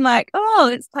 And I'm like, oh,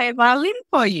 let's play a violin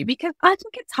for you, because I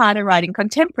think it's harder writing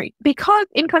contemporary, because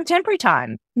in contemporary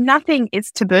time, nothing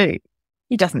is taboo.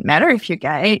 It doesn't matter if you're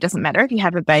gay. It doesn't matter if you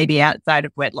have a baby outside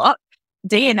of wedlock.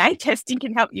 DNA testing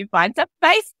can help you find stuff.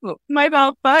 Facebook,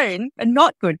 mobile phone are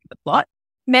not good for the plot.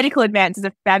 Medical advances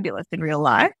are fabulous in real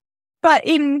life. But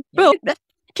in books, that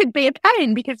could be a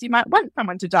pain because you might want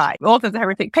someone to die. Authors are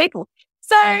horrific people.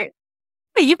 So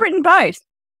you've written both.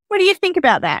 What do you think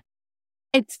about that?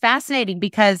 It's fascinating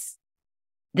because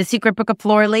The Secret Book of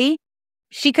Flora Lee,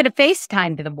 she could have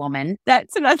FaceTimed the woman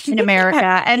That's another in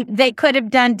America, and they could have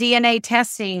done DNA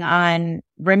testing on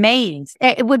remains.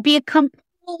 It would be a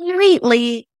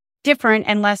completely different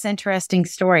and less interesting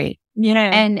story.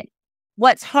 Yeah. And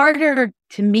what's harder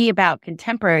to me about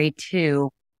contemporary too,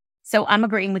 so I'm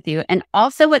agreeing with you, and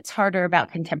also what's harder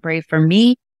about contemporary for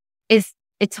me is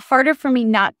it's harder for me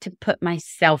not to put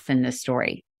myself in the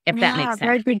story, if that makes sense.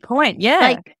 Very good point. Yeah.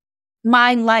 Like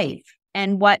my life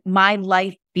and what my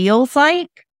life feels like,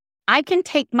 I can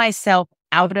take myself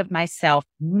out of myself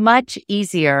much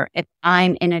easier if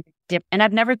I'm in a and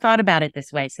I've never thought about it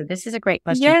this way. So this is a great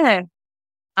question. Yeah.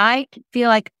 I feel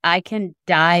like I can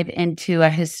dive into a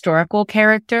historical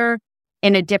character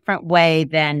in a different way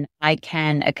than I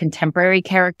can a contemporary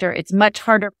character. It's much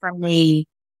harder for me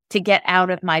to get out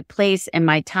of my place and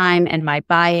my time and my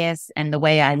bias and the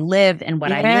way I live and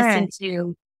what I listen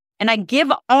to. And I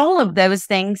give all of those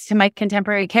things to my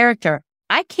contemporary character.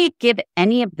 I can't give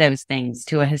any of those things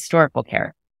to a historical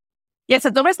character. Yes,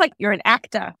 it's almost like you're an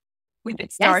actor with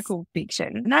historical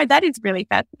fiction. No, that is really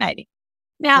fascinating.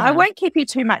 Now, I won't keep you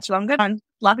too much longer. I'm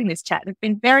loving this chat. It's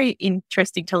been very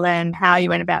interesting to learn how you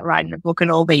went about writing a book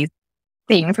and all these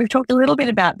things. We've talked a little bit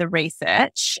about the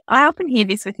research. I often hear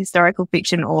this with historical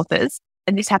fiction authors,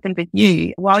 and this happened with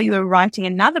you. While you were writing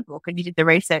another book and you did the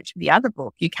research for the other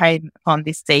book, you came upon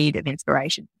this seed of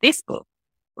inspiration for this book.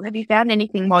 Well, have you found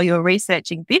anything while you were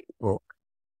researching this book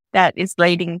that is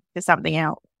leading to something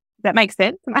else? Does that make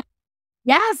sense?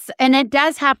 Yes, and it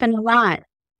does happen a lot.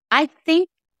 I think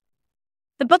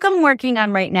the book I'm working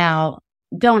on right now,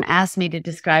 don't ask me to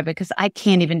describe it because I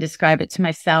can't even describe it to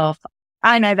myself.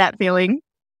 I know that feeling.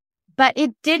 But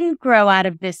it didn't grow out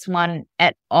of this one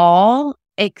at all,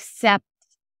 except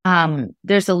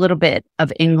there's a little bit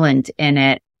of England in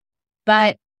it.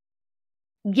 But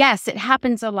yes, it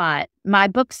happens a lot. My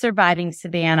book, Surviving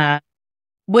Savannah,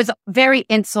 was very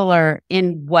insular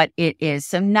in what it is.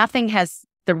 So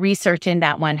the research in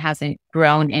that one hasn't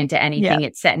grown into anything.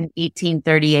 It's set in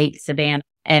 1838 Savannah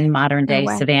and modern day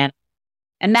Savannah.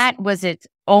 And that was its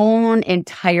own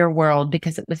entire world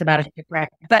because it was about a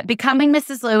shipwreck. But Becoming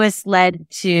Mrs. Lewis led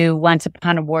to Once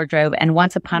Upon a Wardrobe, and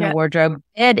Once Upon a Wardrobe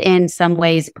did in some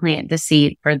ways plant the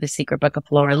seed for The Secret Book of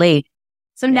Flora Lee.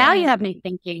 So now you have me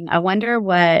thinking, I wonder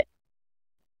what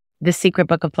The Secret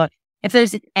Book of Flora, if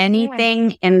there's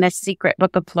anything in The Secret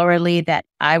Book of Flora Lee that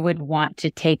I would want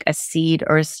to take a seed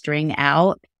or a string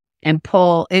out and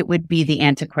pull, it would be the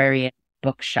antiquarian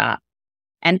bookshop.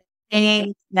 And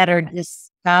things that are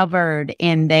discovered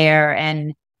in there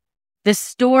and the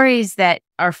stories that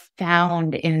are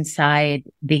found inside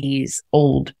these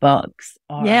old books.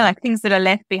 Like things that are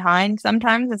left behind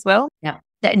sometimes as well. Yeah.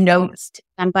 That notes to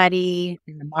somebody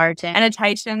in the margin.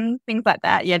 Annotations, things like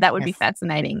that. Yeah, that would be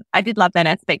fascinating. I did love that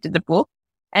aspect of the book.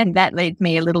 And that leads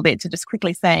me a little bit to just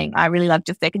quickly saying I really loved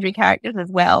your secondary characters as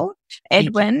well.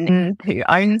 Edwin, who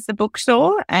owns the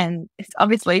bookstore, and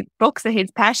obviously books are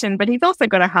his passion, but he's also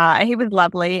got a heart. He was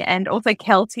lovely. And also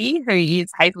Kelty, who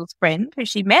is Hazel's friend, who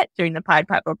she met during the Pied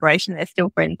Piper operation. They're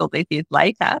still friends all these years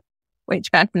later, which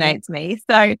fascinates me.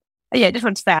 So just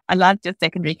want to say I loved your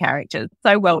secondary characters.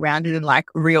 So well-rounded and like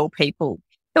real people.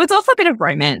 There was also a bit of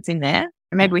romance in there.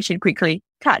 Maybe we should quickly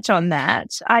touch on that.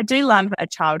 I do love a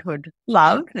childhood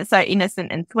love that's so innocent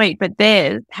and sweet, but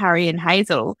there's Harry and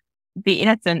Hazel, the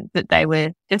innocence that they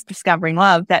were just discovering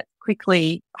love, that's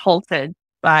quickly halted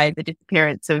by the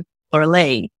disappearance of Flora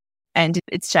Lee, and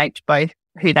it's shaped both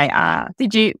who they are.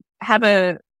 Did you have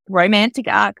a romantic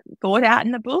arc thought out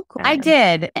in the book? I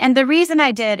did. And the reason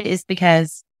I did is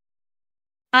because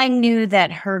I knew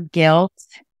that her guilt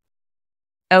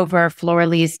over Flora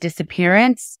Lee's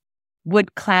disappearance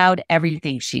would cloud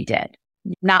everything she did.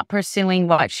 Not pursuing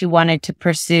what she wanted to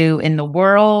pursue in the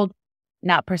world,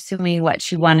 not pursuing what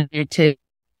she wanted to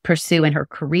pursue in her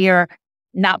career,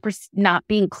 not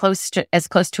being as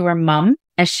close to her mom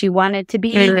as she wanted to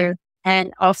be,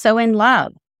 and also in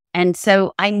love. And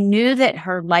so I knew that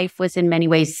her life was in many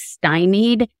ways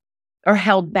stymied or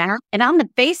held back. And on the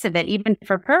face of it, even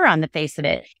for her on the face of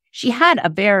it, she had a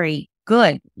very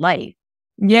good life.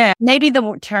 Yeah. Maybe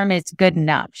the term is good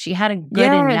enough. She had a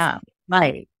good enough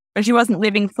life. But she wasn't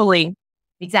living fully.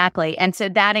 Exactly. And so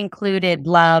that included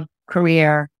love,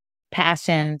 career,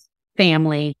 passions,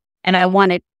 family. And I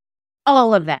wanted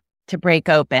all of that to break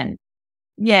open.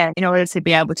 Yeah. In order to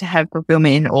be able to have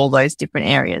fulfillment in all those different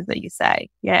areas that you say.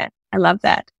 Yeah. I love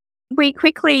that. We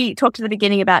quickly talked at the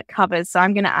beginning about covers. So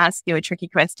I'm going to ask you a tricky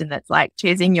question that's like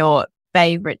choosing your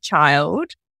favorite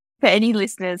child. For any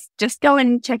listeners, just go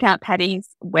and check out Patti's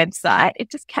website.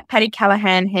 It's just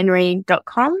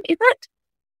patticallahanhenry.com, is it?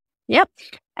 Yep.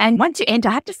 And once you enter,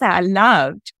 I have to say, I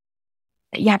loved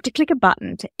that you have to click a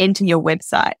button to enter your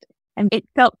website. And it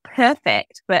felt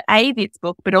perfect for this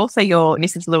book, but also your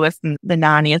Mrs. Lewis and the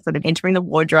Narnia sort of entering the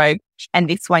wardrobe. And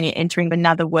this one, you're entering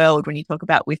another world when you talk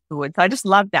about Whisperwood. So I just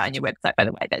love that on your website, by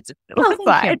the way. That's just a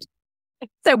side.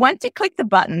 So once you click the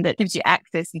button that gives you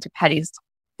access into Patti's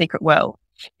secret world,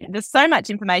 there's so much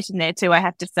information there too, I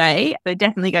have to say. So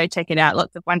definitely go check it out.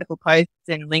 Lots of wonderful posts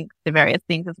and links to various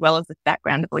things, as well as the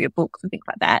background of all your books and things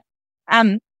like that.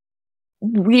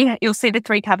 You'll see the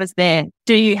 3 covers there.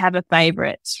 Do you have a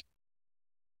favorite?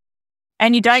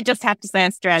 And you don't just have to say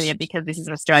Australia because this is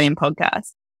an Australian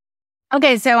podcast.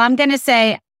 Okay, so I'm going to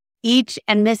say each,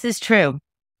 and this is true.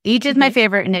 Each is my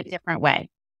favorite in a different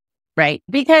way, right?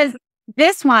 Because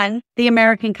this one, the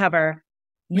American cover,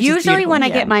 usually when I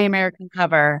get my American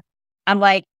cover, I'm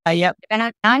like, yep.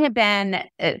 And I have been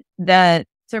the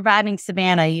Surviving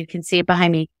Savannah. You can see it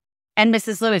behind me. And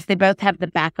Mrs. Lewis, they both have the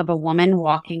back of a woman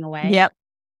walking away. Yep.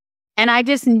 And I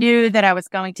just knew that I was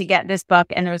going to get this book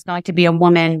and there was going to be a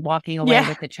woman walking away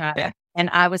with a child. Yeah. And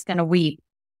I was going to weep.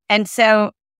 And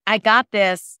so I got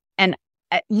this and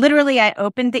I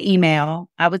opened the email.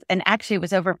 Actually it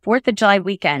was over 4th of July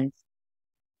weekend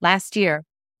last year.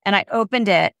 And I opened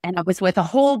it and I was with a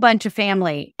whole bunch of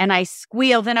family and I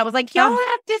squealed and I was like, y'all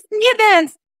have to see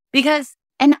this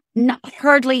and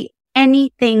hardly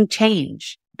anything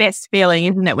changed. Best feeling,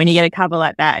 isn't it, when you get a cover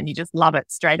like that and you just love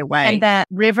it straight away. And that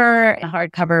river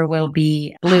hardcover will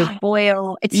be blue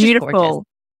foil. It's beautiful.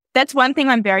 That's one thing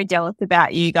I'm very jealous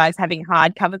about you guys having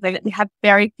hardcovers. They have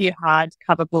very few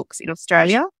hardcover books in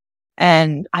Australia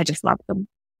and I just love them.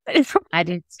 I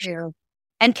do too.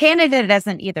 And Canada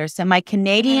doesn't either. So my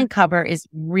Canadian cover is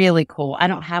really cool. I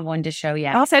don't have one to show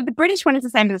yet. Also, the British one is the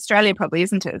same as Australia probably,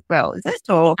 isn't it, as well? Is it?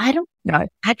 Or I don't know.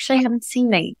 Actually, I haven't seen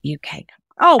the UK cover.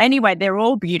 Oh, anyway, they're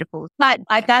all beautiful. But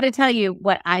I got to tell you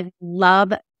what I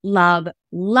love, love,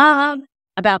 love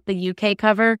about the UK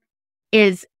cover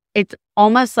is it's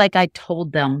almost like I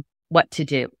told them what to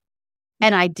do.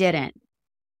 And I didn't.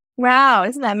 Wow,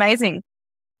 isn't that amazing?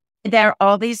 There are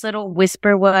all these little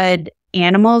Whisperwood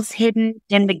animals hidden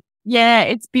in the... Yeah,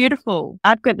 it's beautiful.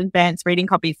 I've got advanced reading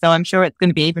copies, so I'm sure it's going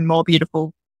to be even more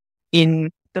beautiful in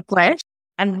the flesh.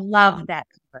 And love that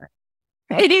cover.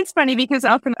 It is funny because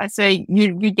often I see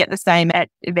you get the same at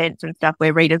events and stuff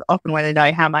where readers often want to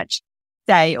know how much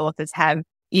say authors have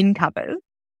in covers.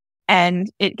 And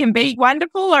it can be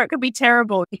wonderful or it can be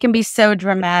terrible. It can be so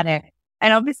dramatic.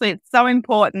 And obviously it's so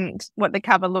important what the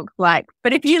cover looks like.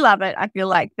 But if you love it, I feel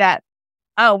like that.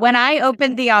 Oh, when I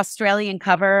opened the Australian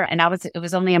cover and it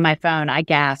was only on my phone, I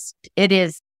gasped.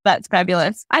 That's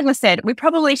fabulous. As I said, we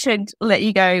probably should let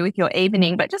you go with your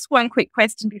evening, but just one quick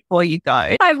question before you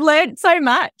go. I've learned so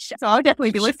much, so I'll definitely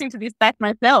be listening to this back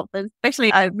myself.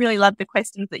 Especially, I really love the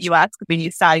questions that you ask when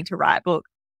you're starting to write books.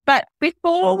 But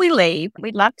before we leave,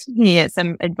 we'd love to hear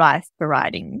some advice for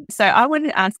writing. So I wanted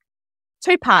to ask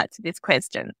 2 parts to this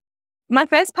question. My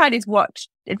first part is what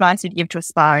advice would you give to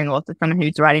aspiring authors, someone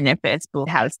who's writing their first book,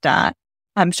 how to start?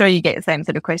 I'm sure you get the same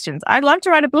sort of questions. I'd love to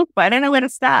write a book, but I don't know where to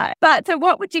start. But so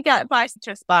what would you get advice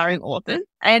to aspiring authors?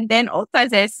 And then also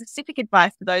is there specific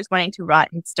advice for those wanting to write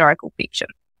historical fiction?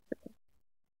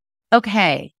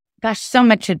 Okay. Gosh, so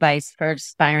much advice for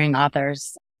aspiring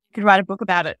authors. You could write a book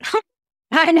about it.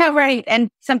 I know, right? And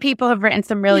some people have written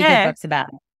some really good books about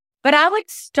it. But I would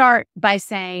start by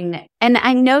saying, and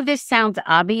I know this sounds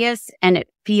obvious and it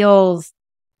feels...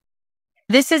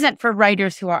 This isn't for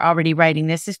writers who are already writing.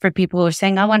 This is for people who are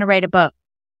saying, I want to write a book.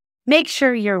 make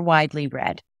sure you're widely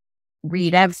read.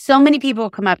 Read. I have so many people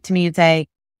come up to me and say,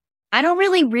 I don't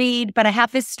really read, but I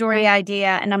have this story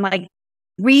idea. And I'm like,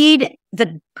 read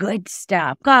the good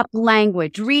stuff, got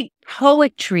language, read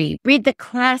poetry, read the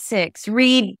classics,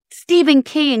 read Stephen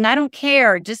King. I don't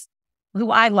care, just who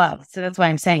I love. So that's why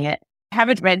I'm saying it. I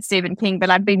haven't read Stephen King, but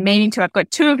I've been meaning to. I've got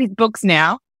 2 of his books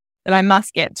now that I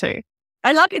must get to.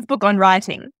 I love his book on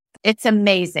writing. It's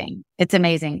amazing. It's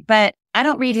amazing. But I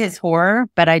don't read his horror,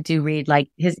 but I do read like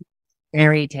his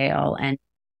fairy tale. And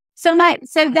so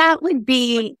that would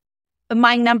be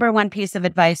my number one piece of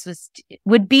advice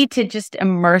would be to just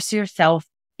immerse yourself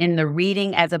in the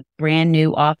reading as a brand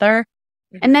new author.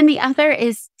 And then the other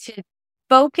is to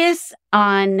focus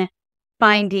on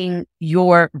finding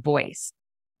your voice,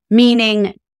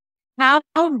 meaning how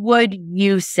would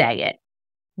you say it?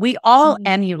 We all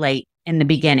emulate in the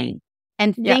beginning,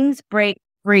 and things break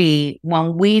free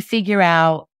when we figure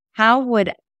out how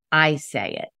would I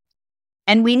say it?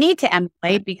 And we need to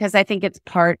emulate because I think it's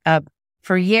part of,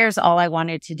 for years, all I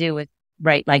wanted to do was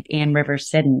write like Anne Rivers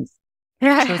Siddons. She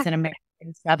was an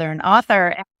American Southern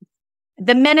author.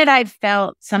 The minute I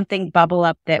felt something bubble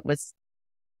up that was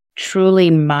truly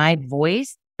my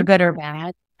voice, good or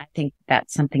bad, I think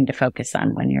that's something to focus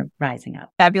on when you're rising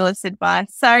up. Fabulous advice.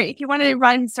 So if you want to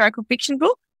write a historical fiction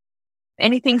book,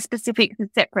 anything specific and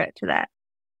separate to that?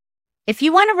 If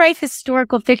you want to write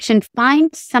historical fiction,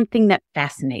 find something that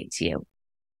fascinates you.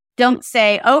 Don't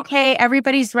say, okay,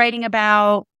 everybody's writing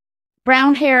about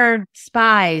brown-haired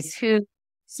spies who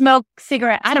smoke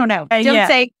cigarettes. I don't know. Don't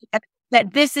say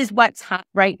that this is what's hot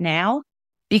right now,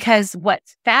 because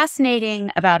what's fascinating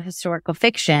about historical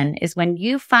fiction is when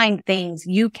you find things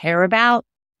you care about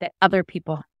that other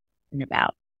people care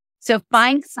about. So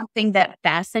find something that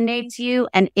fascinates you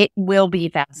and it will be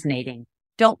fascinating.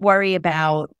 Don't worry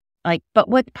about but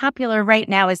what's popular right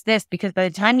now is this, because by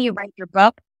the time you write your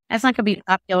book, that's not going to be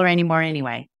popular anymore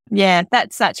anyway. Yeah,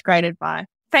 that's such great advice.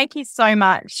 Thank you so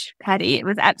much, Patti. It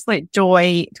was absolute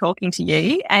joy talking to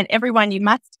you. And everyone, you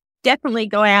must definitely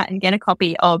go out and get a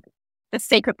copy of The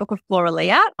Secret Book of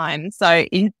Floralia. So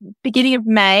in beginning of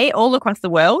May, all across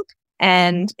the world.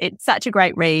 And it's such a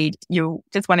great read. You'll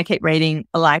just want to keep reading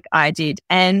like I did.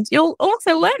 And you'll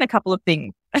also learn a couple of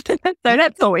things. So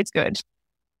that's always good.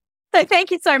 So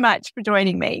thank you so much for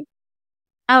joining me.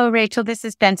 Oh, Rachel, this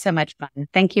has been so much fun.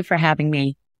 Thank you for having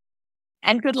me.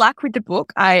 And good luck with the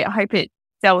book. I hope it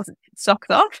sells socks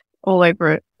off all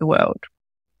over the world.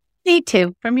 Me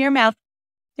too. From your mouth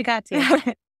to God's ears.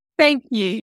 Thank you.